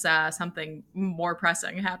unless something more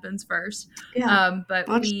pressing happens first. Yeah. But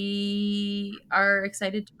we are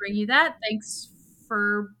excited to bring you that. Thanks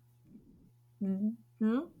for...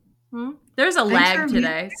 There's a lag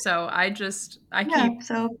today, so I keep...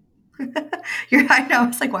 So I know,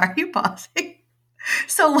 it's like, why are you pausing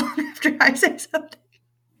so long after I say something?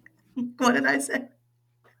 What did I say?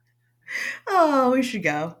 Oh, we should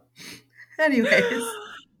go. Anyways.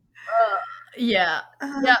 Yeah.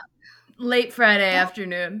 Late Friday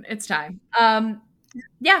afternoon. It's time.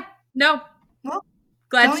 No. Well,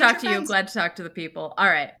 glad to talk to you. Glad to talk to the people. All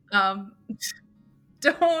right.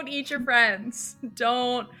 Don't eat your friends.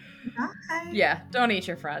 Don't. Bye. Yeah, don't eat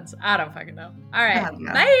your friends. I don't fucking know. All right.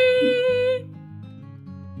 Know. Bye.